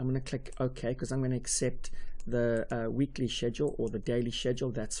now. I'm going to click OK because I'm going to accept the weekly schedule or the daily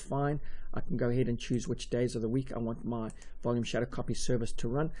schedule. That's fine. I can go ahead and choose which days of the week I want my volume shadow copy service to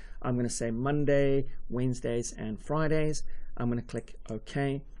run. I'm going to say Monday, Wednesdays, and Fridays. I'm going to click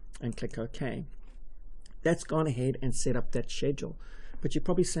OK and click OK. That's gone ahead and set up that schedule. But you're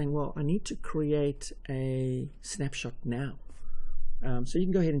probably saying, well, I need to create a snapshot now. So you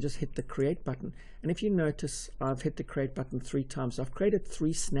can go ahead and just hit the create button. And if you notice, I've hit the create button 3 times. I've created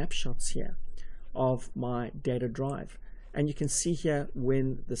 3 snapshots here of my data drive. And you can see here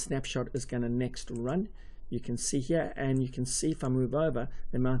when the snapshot is going to next run. You can see here, and you can see if I move over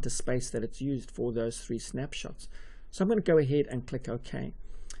the amount of space that it's used for those 3 snapshots. So I'm going to go ahead and click OK.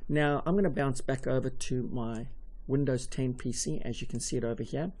 Now I'm going to bounce back over to my Windows 10 PC, as you can see it over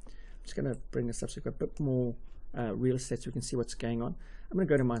here. I'm just going to bring this up so we've got a bit more real estate so we can see what's going on. I'm going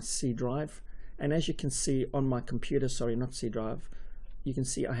to go to my C drive, and as you can see on my computer, sorry, not C drive, you can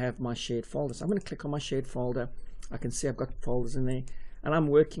see I have my shared folders. I'm going to click on my shared folder. I can see I've got folders in there, and I'm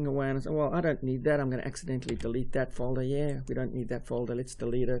working away, and I say, well, I don't need that. I'm going to accidentally delete that folder. Yeah, we don't need that folder. Let's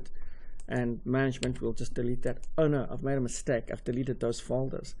delete it. And management will just delete that. Oh no, I've made a mistake. I've deleted those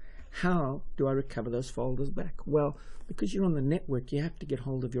folders. How do I recover those folders back? Well, because you're on the network, you have to get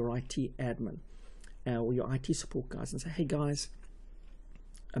hold of your IT admin or your IT support guys and say, hey guys,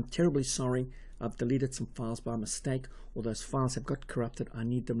 I'm terribly sorry. I've deleted some files by mistake, or those files have got corrupted. I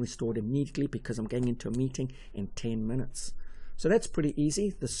need them restored immediately because I'm going into a meeting in 10 minutes. So that's pretty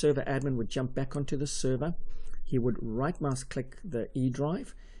easy. The server admin would jump back onto the server. He would right mouse click the E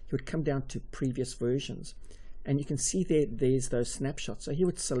drive. He would come down to previous versions. And you can see there's those snapshots. So he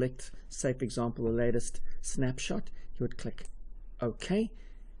would select, say for example, the latest snapshot. He would click OK.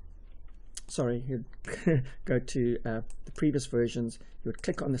 Sorry, he would go to the previous versions. He would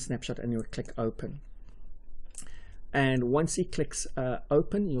click on the snapshot and he would click Open. And once he clicks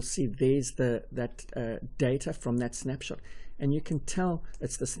Open, you'll see there's that data from that snapshot. And you can tell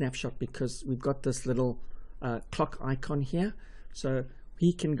it's the snapshot because we've got this little clock icon here. So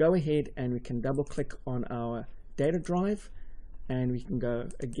he can go ahead and we can double click on our data drive, and we can go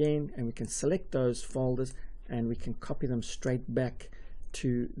again and we can select those folders and we can copy them straight back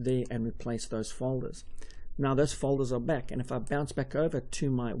to there and replace those folders. Now those folders are back, and if I bounce back over to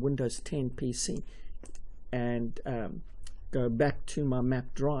my Windows 10 PC and go back to my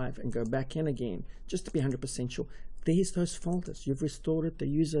map drive and go back in again just to be 100% sure, there's those folders. You've restored it. The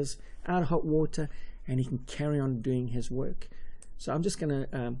user's out of hot water and he can carry on doing his work. So I'm just going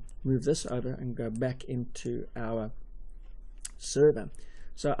to move this over and go back into our server.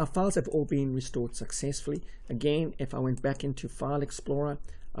 So our files have all been restored successfully. Again, if I went back into File Explorer,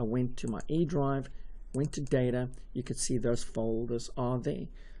 I went to my E drive, went to data, you could see those folders are there.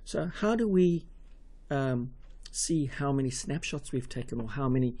 So how do we see how many snapshots we've taken or how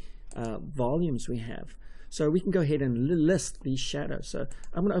many volumes we have? So we can go ahead and list these shadows. So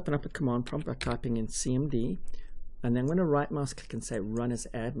I'm going to open up a command prompt by typing in CMD. And then I'm going to right mouse click and say run as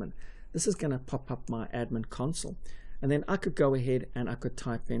admin. This is going to pop up my admin console. And then I could go ahead and I could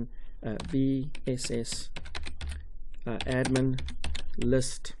type in VSS admin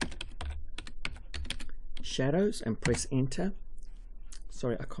list shadows and press enter.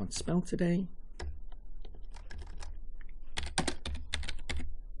 Sorry, I can't spell today.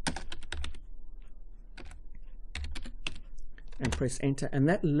 And press enter, and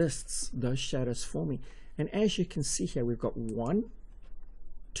that lists those shadows for me. And as you can see here, we've got 1,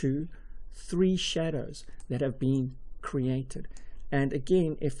 2, 3 shadows that have been created. And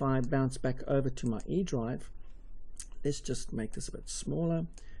again, if I bounce back over to my E drive, let's just make this a bit smaller,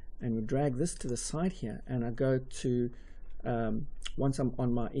 and we drag this to the side here, and I go to once I'm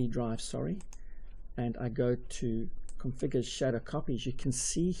on my E drive, sorry, and I go to configure shadow copies, you can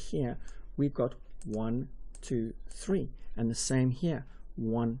see here we've got 1, 2, 3, and the same here,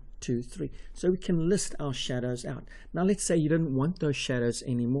 1, 2, 3. So we can list our shadows out. Now let's say you don't want those shadows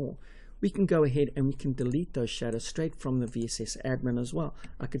anymore. We can go ahead and we can delete those shadows straight from the VSS admin as well.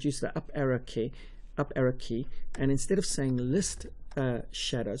 I could use the up arrow key, and instead of saying list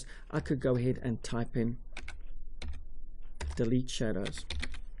shadows, I could go ahead and type in delete shadows.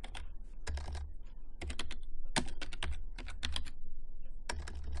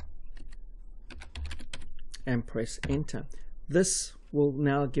 and press enter. This will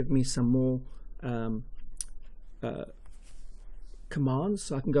now give me some more commands.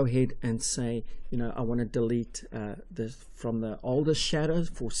 So I can go ahead and say, you know, I want to delete this from the oldest shadows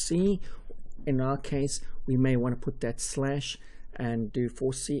for C. In our case, we may want to put that slash and do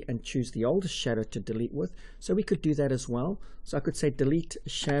 4C and choose the oldest shadow to delete with. So we could do that as well. So I could say delete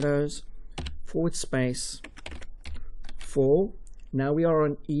shadows / 4. Now we are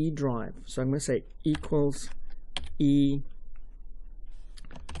on E drive. So I'm going to say equals E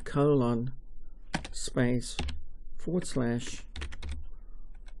colon space /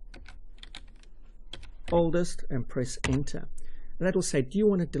 oldest and press enter. And that will say, do you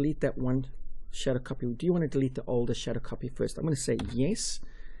want to delete that one shadow copy? Do you want to delete the older shadow copy first? I'm going to say yes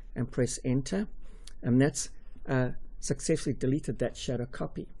and press enter, and that's successfully deleted that shadow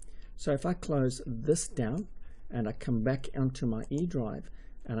copy. So if I close this down and I come back onto my E drive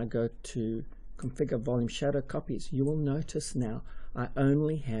and I go to configure volume shadow copies, you will notice now I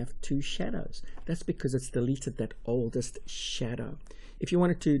only have 2 shadows. That's because it's deleted that oldest shadow. If you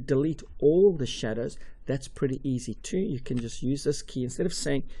wanted to delete all the shadows, that's pretty easy too. You can just use this key. Instead of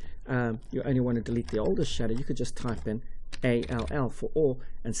saying you only want to delete the oldest shadow, you could just type in ALL for all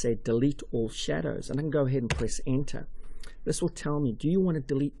and say delete all shadows, and I can go ahead and press enter. This will tell me, do you want to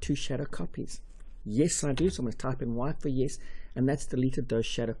delete 2 shadow copies? Yes, I do. So I'm going to type in Y for yes, and that's deleted those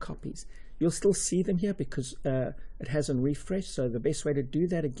shadow copies. You'll still see them here because it hasn't refreshed. So the best way to do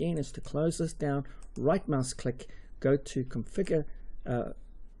that again is to close this down, right mouse click, go to configure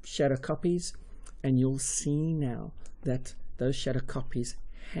shadow copies, and you'll see now that those shadow copies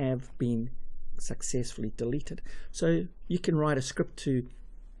have been successfully deleted. So you can write a script to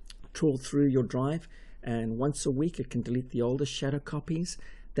trawl through your drive, and once a week it can delete the oldest shadow copies.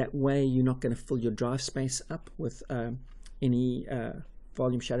 That way you're not going to fill your drive space up with any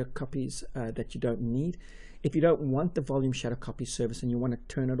volume shadow copies that you don't need. If you don't want the volume shadow copy service and you want to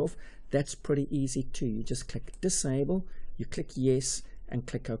turn it off, that's pretty easy too. You just click disable, you click yes, and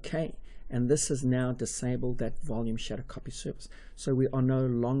click OK. And this has now disabled that volume shadow copy service. So we are no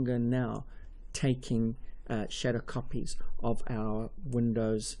longer now taking shadow copies of our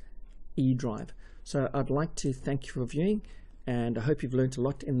Windows E drive. So I'd like to thank you for viewing, and I hope you've learned a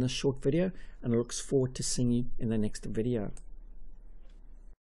lot in this short video, and I look forward to seeing you in the next video.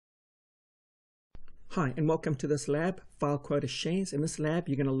 Hi, and welcome to this lab, File Quota Shares. In this lab,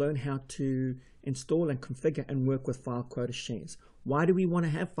 you're going to learn how to install and configure and work with File Quota Shares. Why do we want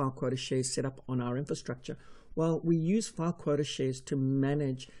to have File Quota Shares set up on our infrastructure? Well, we use File Quota Shares to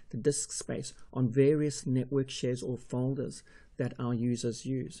manage the disk space on various network shares or folders that our users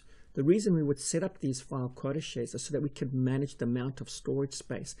use. The reason we would set up these File Quota Shares is so that we could manage the amount of storage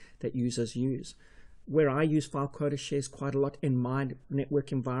space that users use. Where I use File Quota Shares quite a lot in my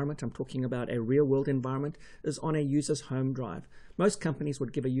network environment, I'm talking about a real-world environment, is on a user's home drive. Most companies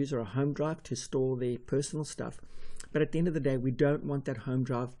would give a user a home drive to store their personal stuff, but at the end of the day, we don't want that home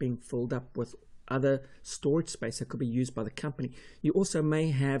drive being filled up with other storage space that could be used by the company. You also may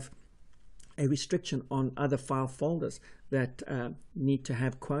have a restriction on other file folders that need to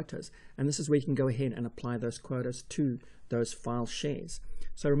have quotas, and this is where you can go ahead and apply those quotas to those file shares.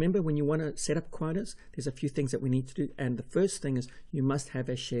 So remember, when you want to set up quotas, there's a few things that we need to do, and the first thing is you must have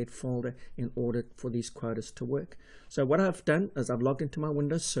a shared folder in order for these quotas to work. So what I've done is I've logged into my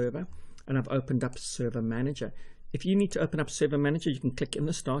Windows server and I've opened up Server Manager. If you need to open up Server Manager, you can click in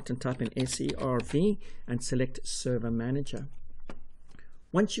the start and type in SERV and select Server Manager.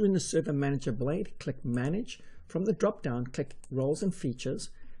 Once you're in the Server Manager blade, click Manage. From the drop down, click Roles and Features,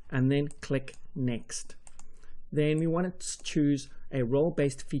 and then click Next. Then we want to choose a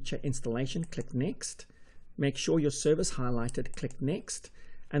role-based feature installation. Click Next. Make sure your server's highlighted. Click Next.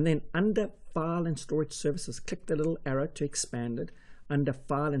 And then under File and Storage Services, click the little arrow to expand it. Under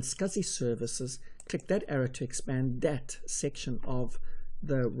File and SCSI Services, click that arrow to expand that section of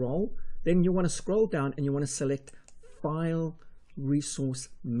the role. Then you want to scroll down and you want to select File Resource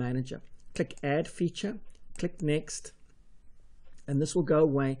Manager. Click Add Feature, click Next, and this will go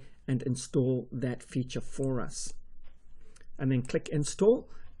away and install that feature for us. And then click Install,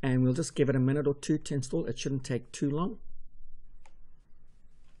 and we'll just give it a minute or two to install. It shouldn't take too long.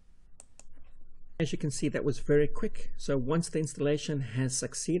 As you can see, that was very quick. So once the installation has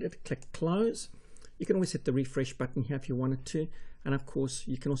succeeded, click Close. You can always hit the refresh button here if you wanted to. And of course,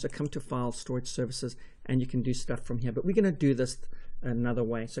 you can also come to File Storage Services and you can do stuff from here. But we're going to do this another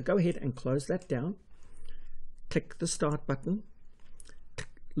way. So go ahead and close that down. Click the Start button.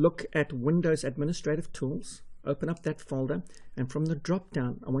 Look at Windows Administrative Tools. Open up that folder. And from the drop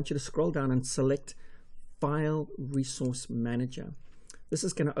down, I want you to scroll down and select File Resource Manager. this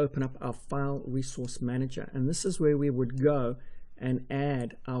is going to open up our file resource manager, and this is where we would go and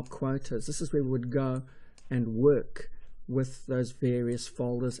add our quotas. This is where we would go and work with those various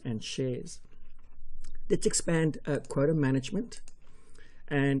folders and shares. Let's expand quota management,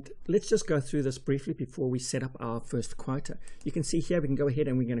 and let's just go through this briefly before we set up our first quota. You can see here we can go ahead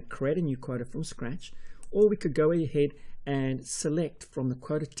and we're going to create a new quota from scratch, or we could go ahead and select from the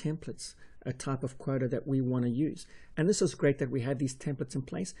quota templates a type of quota that we want to use. And this is great that we have these templates in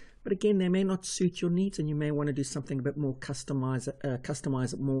place, but again, they may not suit your needs, and you may want to do something a bit more customize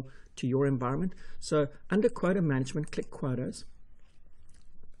it more to your environment. So under quota management, click quotas.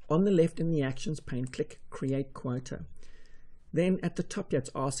 On the left in the actions pane, click create quota. Then at the top here, it's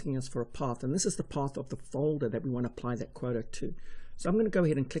asking us for a path, and this is the path of the folder that we want to apply that quota to. So I'm going to go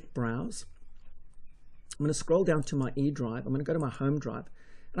ahead and click browse. I'm going to scroll down to my E drive. I'm going to go to my home drive,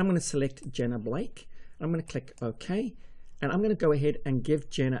 and I'm going to select Jenna Blake. I'm going to click OK, and I'm going to go ahead and give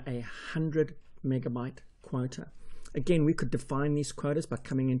Jenna a 100 megabyte quota. Again, we could define these quotas by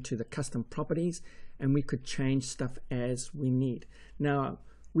coming into the custom properties, and we could change stuff as we need. Now,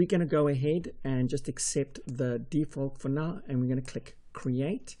 we're going to go ahead and just accept the default for now, and we're going to click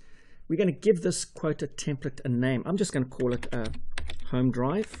create. We're going to give this quota template a name. I'm just going to call it home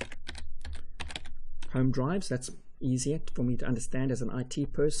drive. Home drives, that's easier for me to understand as an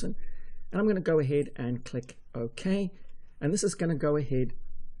IT person. And I'm going to go ahead and click OK, and this is going to go ahead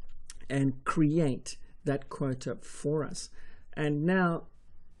and create that quota for us. And now,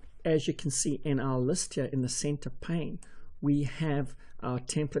 as you can see in our list here in the center pane, we have our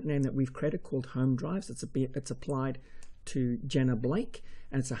template name that we've created called home drives. It's applied to Jenna Blake,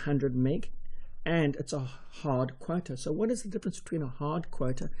 and it's 100 meg, and it's a hard quota. So what is the difference between a hard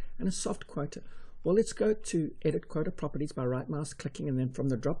quota and a soft quota? Well, let's go to edit quota properties by right mouse clicking, and then from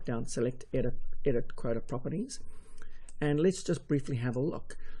the drop down select edit quota properties, and let's just briefly have a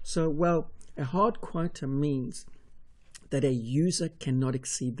look. So, well, a hard quota means that a user cannot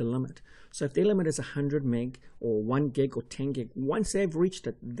exceed the limit. So if their limit is 100 meg or 1 gig or 10 gig, once they've reached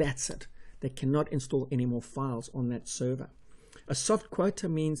it, that's it. They cannot install any more files on that server. A soft quota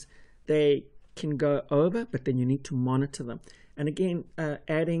means they can go over, but then you need to monitor them. And again,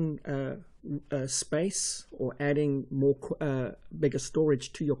 adding space or adding more bigger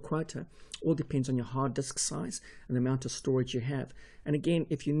storage to your quota all depends on your hard disk size and the amount of storage you have. And again,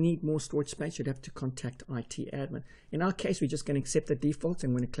 if you need more storage space, you'd have to contact IT admin. In our case, we're just going to accept the defaults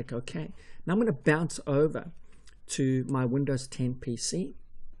and we're going to click OK. Now I'm going to bounce over to my Windows 10 PC,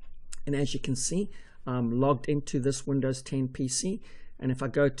 and as you can see, I'm logged into this Windows 10 PC, and if I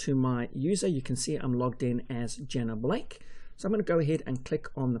go to my user, you can see I'm logged in as Jenna Blake. So I'm going to go ahead and click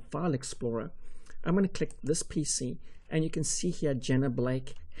on the File Explorer. I'm going to click this PC, and you can see here Jenna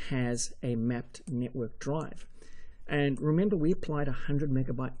Blake has a mapped network drive. And remember, we applied a 100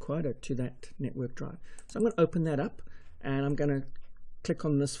 megabyte quota to that network drive. So I'm going to open that up, and I'm going to click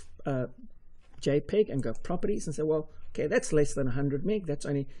on this JPEG and go Properties and say, well, okay, that's less than 100 meg. That's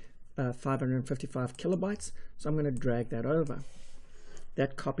only 555 kilobytes. So I'm going to drag that over.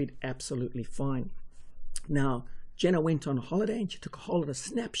 That copied absolutely fine. Now, Jenna went on a holiday and she took a whole lot of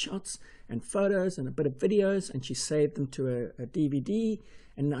snapshots and photos and a bit of videos, and she saved them to a DVD,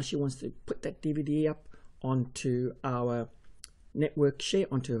 and now she wants to put that DVD up onto our network share,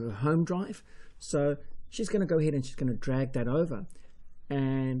 onto her home drive. So she's going to go ahead and she's going to drag that over,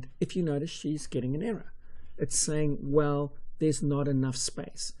 and if you notice, she's getting an error. It's saying, well, there's not enough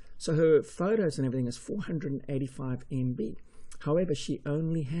space. So her photos and everything is 485 MB. However, she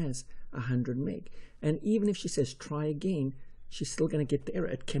only has 100 meg. And even if she says try again, she's still going to get the error.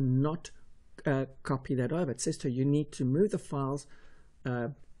 It cannot copy that over. It says to her, you need to move the files,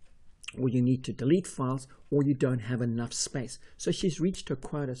 or you need to delete files, or you don't have enough space. So she's reached her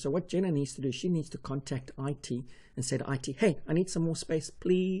quota. So what Jenna needs to do, she needs to contact IT and say to IT, hey, I need some more space,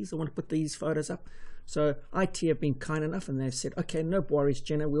 please. I want to put these photos up. So IT have been kind enough, and they've said, okay, no worries,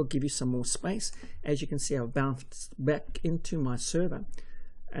 Jenna, we'll give you some more space. As you can see, I've bounced back into my server,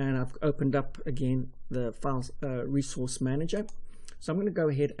 and I've opened up again the File Resource Manager. So I'm going to go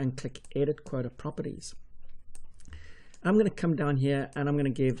ahead and click Edit Quota Properties. I'm going to come down here, and I'm going to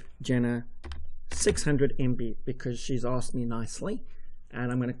give Jenna 600 MB because she's asked me nicely,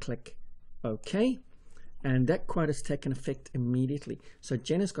 and I'm going to click OK. And that quota has taken effect immediately. So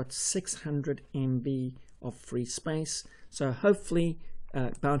Jenna's got 600 MB of free space. So hopefully,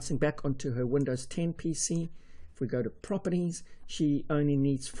 bouncing back onto her Windows 10 PC, if we go to Properties, she only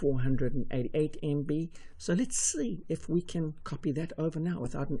needs 488 MB. So let's see if we can copy that over now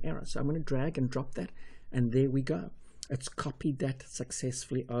without an error. So I'm going to drag and drop that, and there we go. It's copied that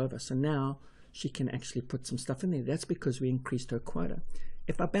successfully over. So now she can actually put some stuff in there. That's because we increased her quota.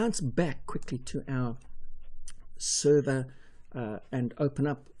 If I bounce back quickly to our server and open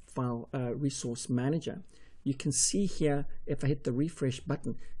up File Resource Manager, you can see here, if I hit the refresh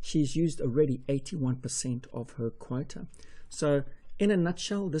button, she's used already 81% of her quota. So in a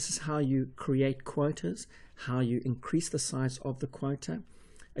nutshell, this is how you create quotas, how you increase the size of the quota.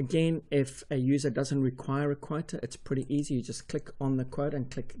 Again, if a user doesn't require a quota, it's pretty easy. You just click on the quota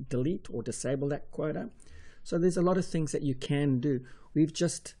and click delete or disable that quota. So there's a lot of things that you can do. We've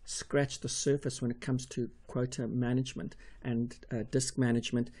just scratched the surface when it comes to quota management and disk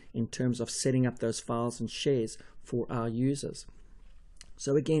management in terms of setting up those files and shares for our users.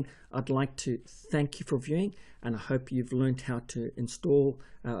 So again, I'd like to thank you for viewing, and I hope you've learned how to install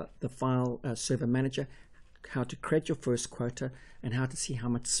the file server manager, how to create your first quota, and how to see how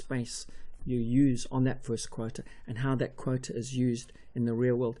much space you use on that first quota and how that quota is used in the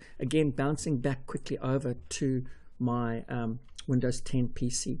real world. Again, bouncing back quickly over to my Windows 10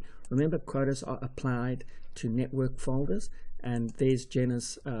 PC. Remember, quotas are applied to network folders, and there's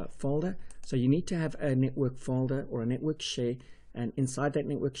Jenna's folder. So you need to have a network folder or a network share, and inside that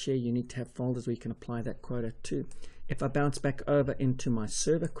network share you need to have folders where you can apply that quota to. If I bounce back over into my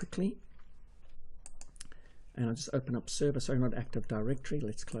server quickly, and I'll just open up server, sorry, not Active Directory,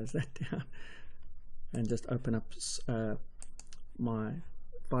 let's close that down, and just open up my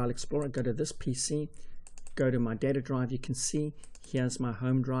File Explorer, go to this PC, go to my data drive. You can see here's my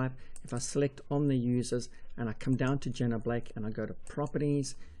home drive. If I select on the users and I come down to Jenna Blake and I go to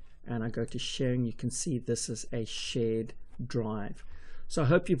properties and I go to sharing, you can see this is a shared drive. So I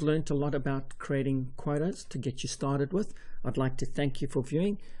hope you've learned a lot about creating quotas to get you started with. I'd like to thank you for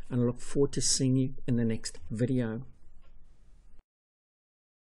viewing, and I look forward to seeing you in the next video.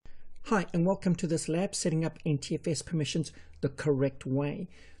 Hi, and welcome to this lab, setting up NTFS permissions the correct way.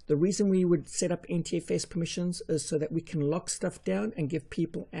 The reason we would set up NTFS permissions is so that we can lock stuff down and give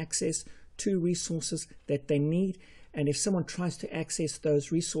people access to resources that they need. And if someone tries to access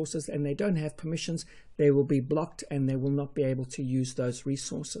those resources and they don't have permissions, they will be blocked and they will not be able to use those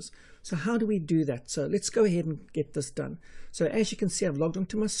resources. So how do we do that? So let's go ahead and get this done. So as you can see, I've logged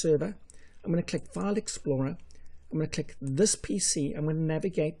onto my server. I'm going to click File Explorer. I'm going to click this PC. I'm going to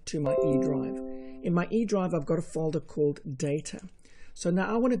navigate to my E drive. In my E drive, I've got a folder called Data. So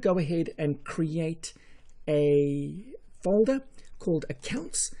now I want to go ahead and create a folder called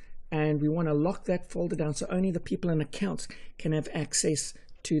Accounts, and we want to lock that folder down so only the people in accounts can have access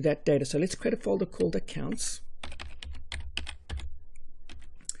to that data. So let's create a folder called Accounts.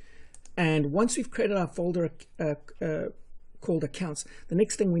 And once we've created our folder called Accounts, the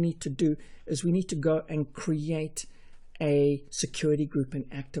next thing we need to do is we need to go and create a security group in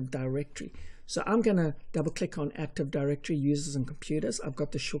Active Directory. So I'm going to double click on Active Directory Users and Computers. I've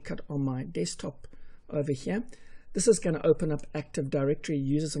got the shortcut on my desktop over here. This is going to open up Active Directory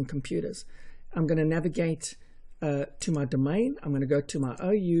Users and Computers. I'm going to navigate to my domain. I'm going to go to my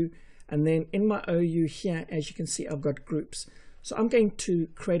OU, and then in my OU here, as you can see, I've got groups. So I'm going to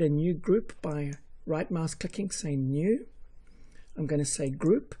create a new group by right mouse clicking, say New. I'm going to say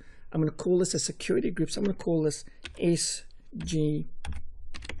Group. I'm going to call this a security group. So I'm going to call this SG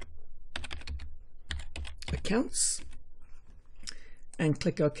Accounts and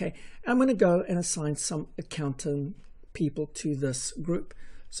click OK. I'm going to go and assign some accountant people to this group.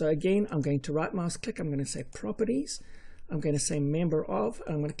 So again, I'm going to right mouse click. I'm going to say Properties. I'm going to say Member Of.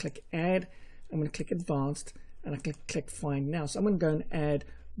 I'm going to click Add. I'm going to click Advanced, and I click Find Now. So I'm going to go and add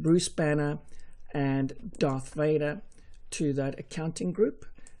Bruce Banner and Darth Vader to that accounting group.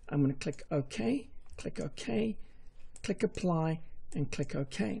 I'm going to click OK, click Apply, and click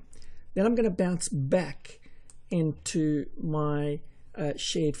OK. Then I'm going to bounce back into my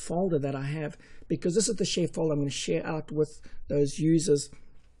shared folder that I have, because this is the shared folder I'm going to share out with those users,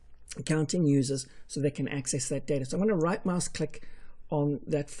 accounting users, so they can access that data. So I'm going to right mouse click on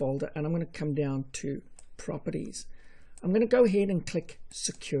that folder, and I'm going to come down to Properties. I'm going to go ahead and click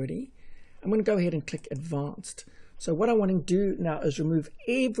Security. I'm going to go ahead and click Advanced. So what I want to do now is remove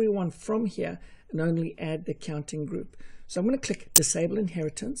everyone from here and only add the accounting group. So I'm going to click Disable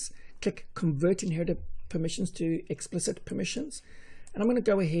Inheritance, click Convert Inherited Permissions to Explicit Permissions, and I'm going to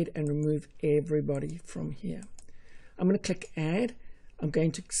go ahead and remove everybody from here. I'm going to click Add. I'm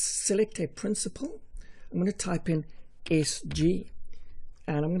going to select a principal. I'm going to type in SG,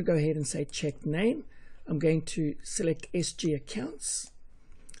 and I'm going to go ahead and say Check Name. I'm going to select SG Accounts.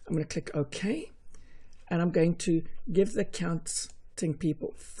 I'm going to click OK, and I'm going to give the accounting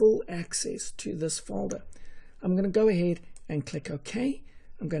people full access to this folder. I'm going to go ahead and click OK.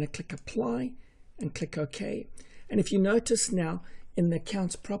 I'm going to click Apply and click OK. And if you notice now, in the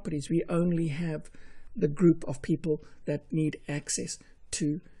accounts properties, we only have the group of people that need access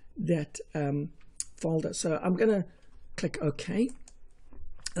to that folder. So I'm going to click OK.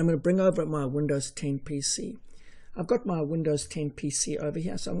 I'm going to bring over my Windows 10 PC. I've got my Windows 10 PC over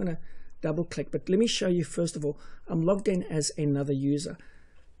here, so I'm going to double click. But let me show you first of all, I'm logged in as another user.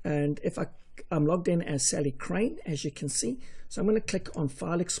 And if I'm logged in as Sally Crane, as you can see. So I'm going to click on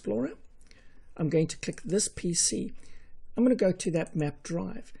File Explorer. I'm going to click this PC. I'm going to go to that map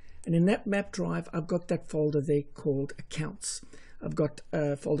drive. And in that map drive, I've got that folder there called Accounts. I've got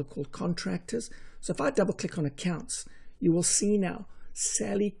a folder called Contractors. So if I double click on Accounts, you will see now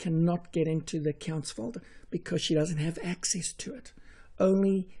Sally cannot get into the Accounts folder because she doesn't have access to it.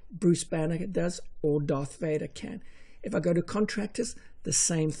 Only Bruce Banner does, or Darth Vader can. If I go to Contractors, the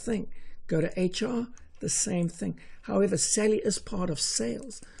same thing. Go to HR, the same thing. However, Sally is part of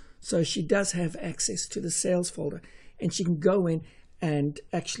Sales, so she does have access to the Sales folder, and she can go in and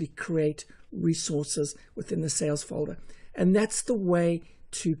actually create resources within the Sales folder. And that's the way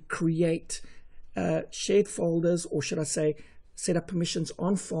to create shared folders, or should I say, set up permissions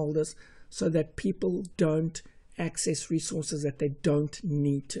on folders so that people don't access resources that they don't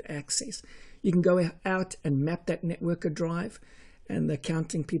need to access. You can go out and map that networker drive, and the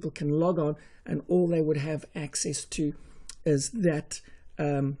accounting people can log on, and all they would have access to is that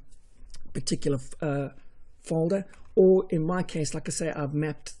particular folder. Or in my case, like I say, I've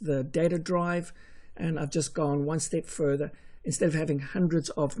mapped the data drive, and I've just gone one step further. Instead of having hundreds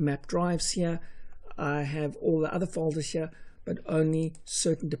of map drives here, I have all the other folders here, but only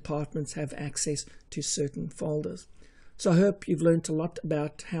certain departments have access to certain folders. So I hope you've learned a lot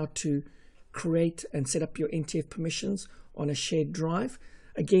about how to create and set up your NTF permissions on a shared drive.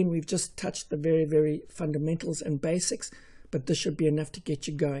 Again, we've just touched the very fundamentals and basics, but this should be enough to get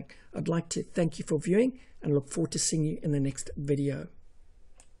you going. I'd like to thank you for viewing and look forward to seeing you in the next video.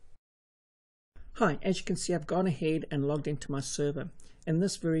 Hi, as you can see, I've gone ahead and logged into my server. In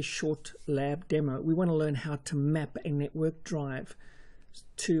this very short lab demo, we want to learn how to map a network drive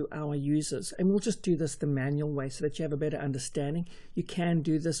to our users, and we'll just do this the manual way so that you have a better understanding. You can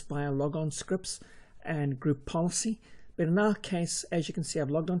do this via logon scripts and group policy, but in our case, as you can see,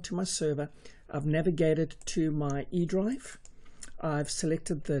 I've logged onto my server. I've navigated to my E drive. I've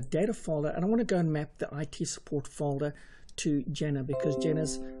selected the data folder, and I want to go and map the IT support folder to Jenna, because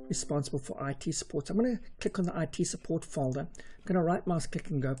Jenna's responsible for IT support. So I'm going to click on the IT support folder. I'm going to right mouse click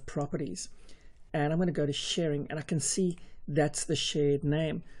and go properties, and I'm going to go to sharing, and I can see that's the shared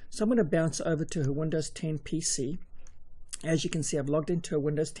name. So I'm going to bounce over to her Windows 10 PC. As you can see, I've logged into a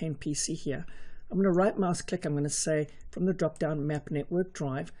Windows 10 PC here. I'm going to right mouse click. I'm going to say from the drop down map network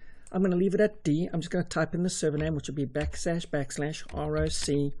drive, I'm going to leave it at D. I'm just going to type in the server name, which will be /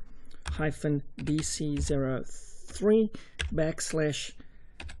 ROC-BC03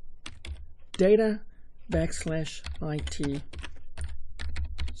 /data /IT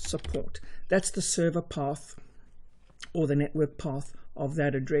support. That's the server path or the network path of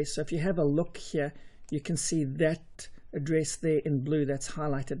that address. So if you have a look here, you can see that address there in blue that's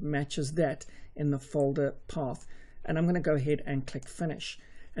highlighted matches that in the folder path. And I'm going to go ahead and click finish.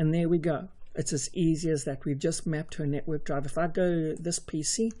 And there we go. It's as easy as that. We've just mapped to a network drive. If I go to this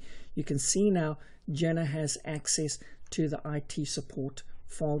PC, you can see now Jenna has access to the IT support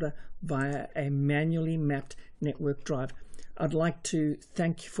folder via a manually mapped network drive. I'd like to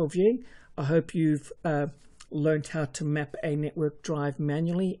thank you for viewing. I hope you've learned how to map a network drive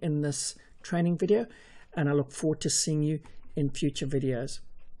manually in this training video, and I look forward to seeing you in future videos.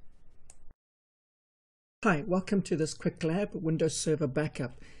 Hi, welcome to this quick lab, Windows Server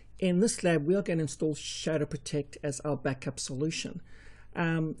Backup. In this lab, we are going to install Shadow Protect as our backup solution.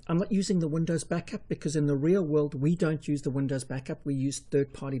 I'm not using the Windows backup because in the real world, we don't use the Windows backup. We use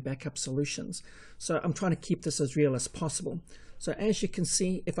third-party backup solutions. So I'm trying to keep this as real as possible. So as you can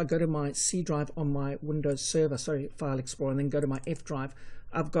see, if I go to my C drive on my Windows Server, File Explorer, and then go to my F drive,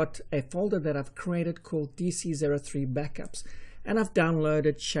 I've got a folder that I've created called DC03 Backups. And I've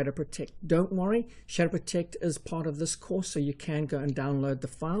downloaded Shadow Protect. Don't worry, Shadow Protect is part of this course, so you can go and download the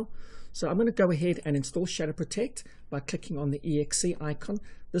file. So I'm going to go ahead and install Shadow Protect by clicking on the exe icon.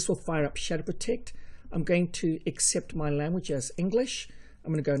 This will fire up Shadow Protect. I'm going to accept my language as English.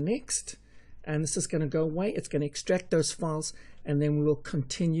 I'm going to go next, and this is going to go away. It's going to extract those files, and then we will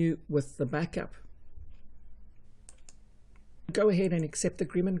continue with the backup. Go ahead and accept the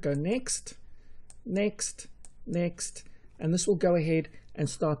agreement. Go next, next, next. And this will go ahead and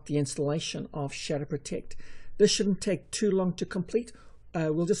start the installation of Shadow Protect. This shouldn't take too long to complete.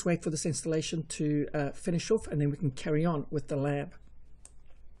 We'll just wait for this installation to finish off, and then we can carry on with the lab.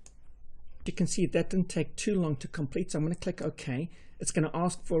 You can see that didn't take too long to complete, so I'm going to click OK. It's going to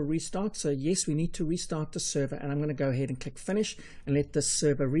ask for a restart, so yes, we need to restart the server, and I'm going to go ahead and click finish and let this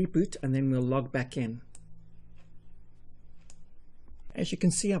server reboot, and then we'll log back in. As you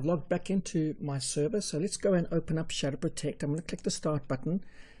can see, I've logged back into my server, so let's go and open up Shadow Protect. I'm going to click the start button.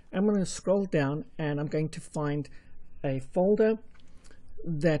 I'm going to scroll down and I'm going to find a folder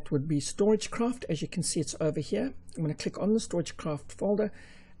that would be Storagecraft. As you can see, it's over here. I'm going to click on the Storagecraft folder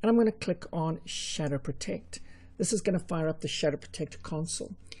and I'm going to click on Shadow Protect. This is going to fire up the Shadow Protect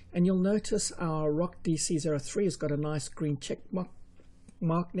console, and you'll notice our ROC DC03 has got a nice green check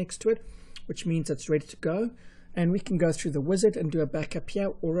mark next to it, which means it's ready to go. And we can go through the wizard and do a backup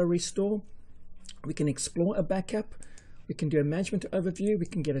here or a restore. We can explore a backup. We can do a management overview. We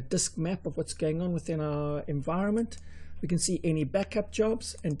can get a disk map of what's going on within our environment. We can see any backup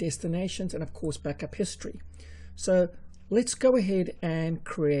jobs and destinations, and of course backup history. So let's go ahead and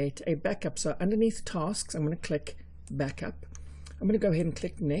create a backup. So underneath tasks, I'm going to click backup. I'm going to go ahead and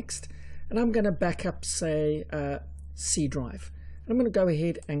click next, and I'm going to backup, say, C drive. I'm going to go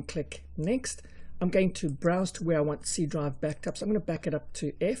ahead and click next. I'm going to browse to where I want C drive backed up. So I'm going to back it up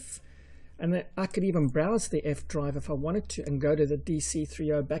to F, and then I could even browse the F drive if I wanted to and go to the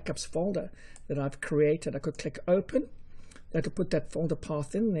DC30 backups folder that I've created. I could click open. That will put that folder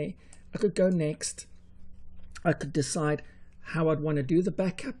path in there. I could go next. I could decide how I'd want to do the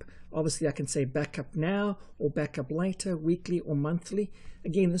backup. Obviously, I can say backup now or backup later, weekly or monthly.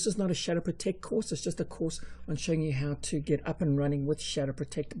 Again, this is not a Shadow Protect course. It's just a course on showing you how to get up and running with Shadow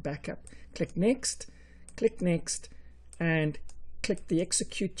Protect backup. Click next, and click the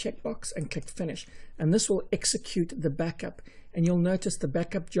execute checkbox and click finish. And this will execute the backup. And you'll notice the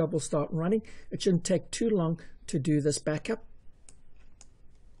backup job will start running. It shouldn't take too long to do this backup.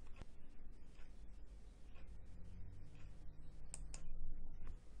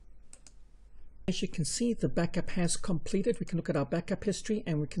 As you can see, the backup has completed. We can look at our backup history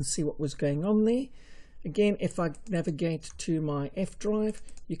and we can see what was going on there. Again, if I navigate to my F drive,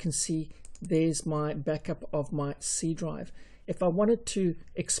 you can see there's my backup of my C drive. If I wanted to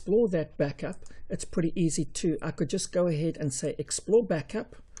explore that backup, it's pretty easy too. I could just go ahead and say explore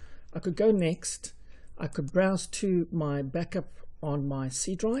backup. I could go next. I could browse to my backup on my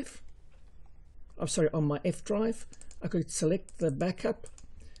C drive. I'm sorry, on my F drive. I could select the backup,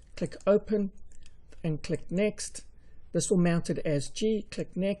 click open, and click next. This will mount it as G.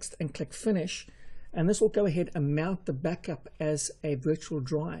 Click next and click finish, and this will go ahead and mount the backup as a virtual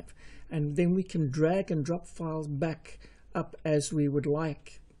drive, and then we can drag and drop files back up as we would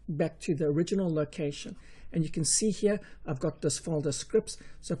like, back to the original location. And you can see here I've got this folder scripts,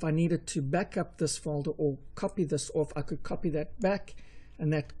 so if I needed to back up this folder or copy this off, I could copy that back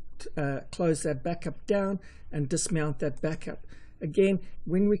and that close that backup down and dismount that backup. Again,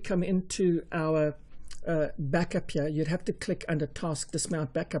 when we come into our backup here, you'd have to click under task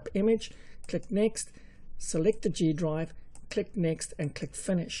dismount backup image, click next, select the G drive, click next and click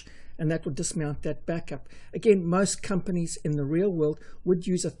finish, and that will dismount that backup. Again, most companies in the real world would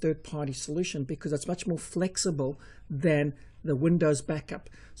use a third-party solution because it's much more flexible than the Windows backup.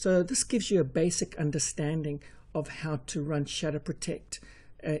 So this gives you a basic understanding of how to run Shadow Protect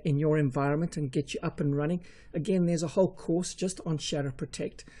in your environment and get you up and running. Again, there's a whole course just on Shadow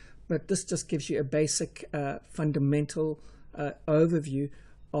Protect, but this just gives you a basic fundamental overview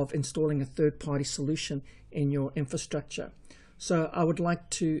of installing a third-party solution in your infrastructure. So I would like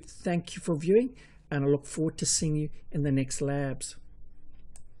to thank you for viewing, and I look forward to seeing you in the next labs.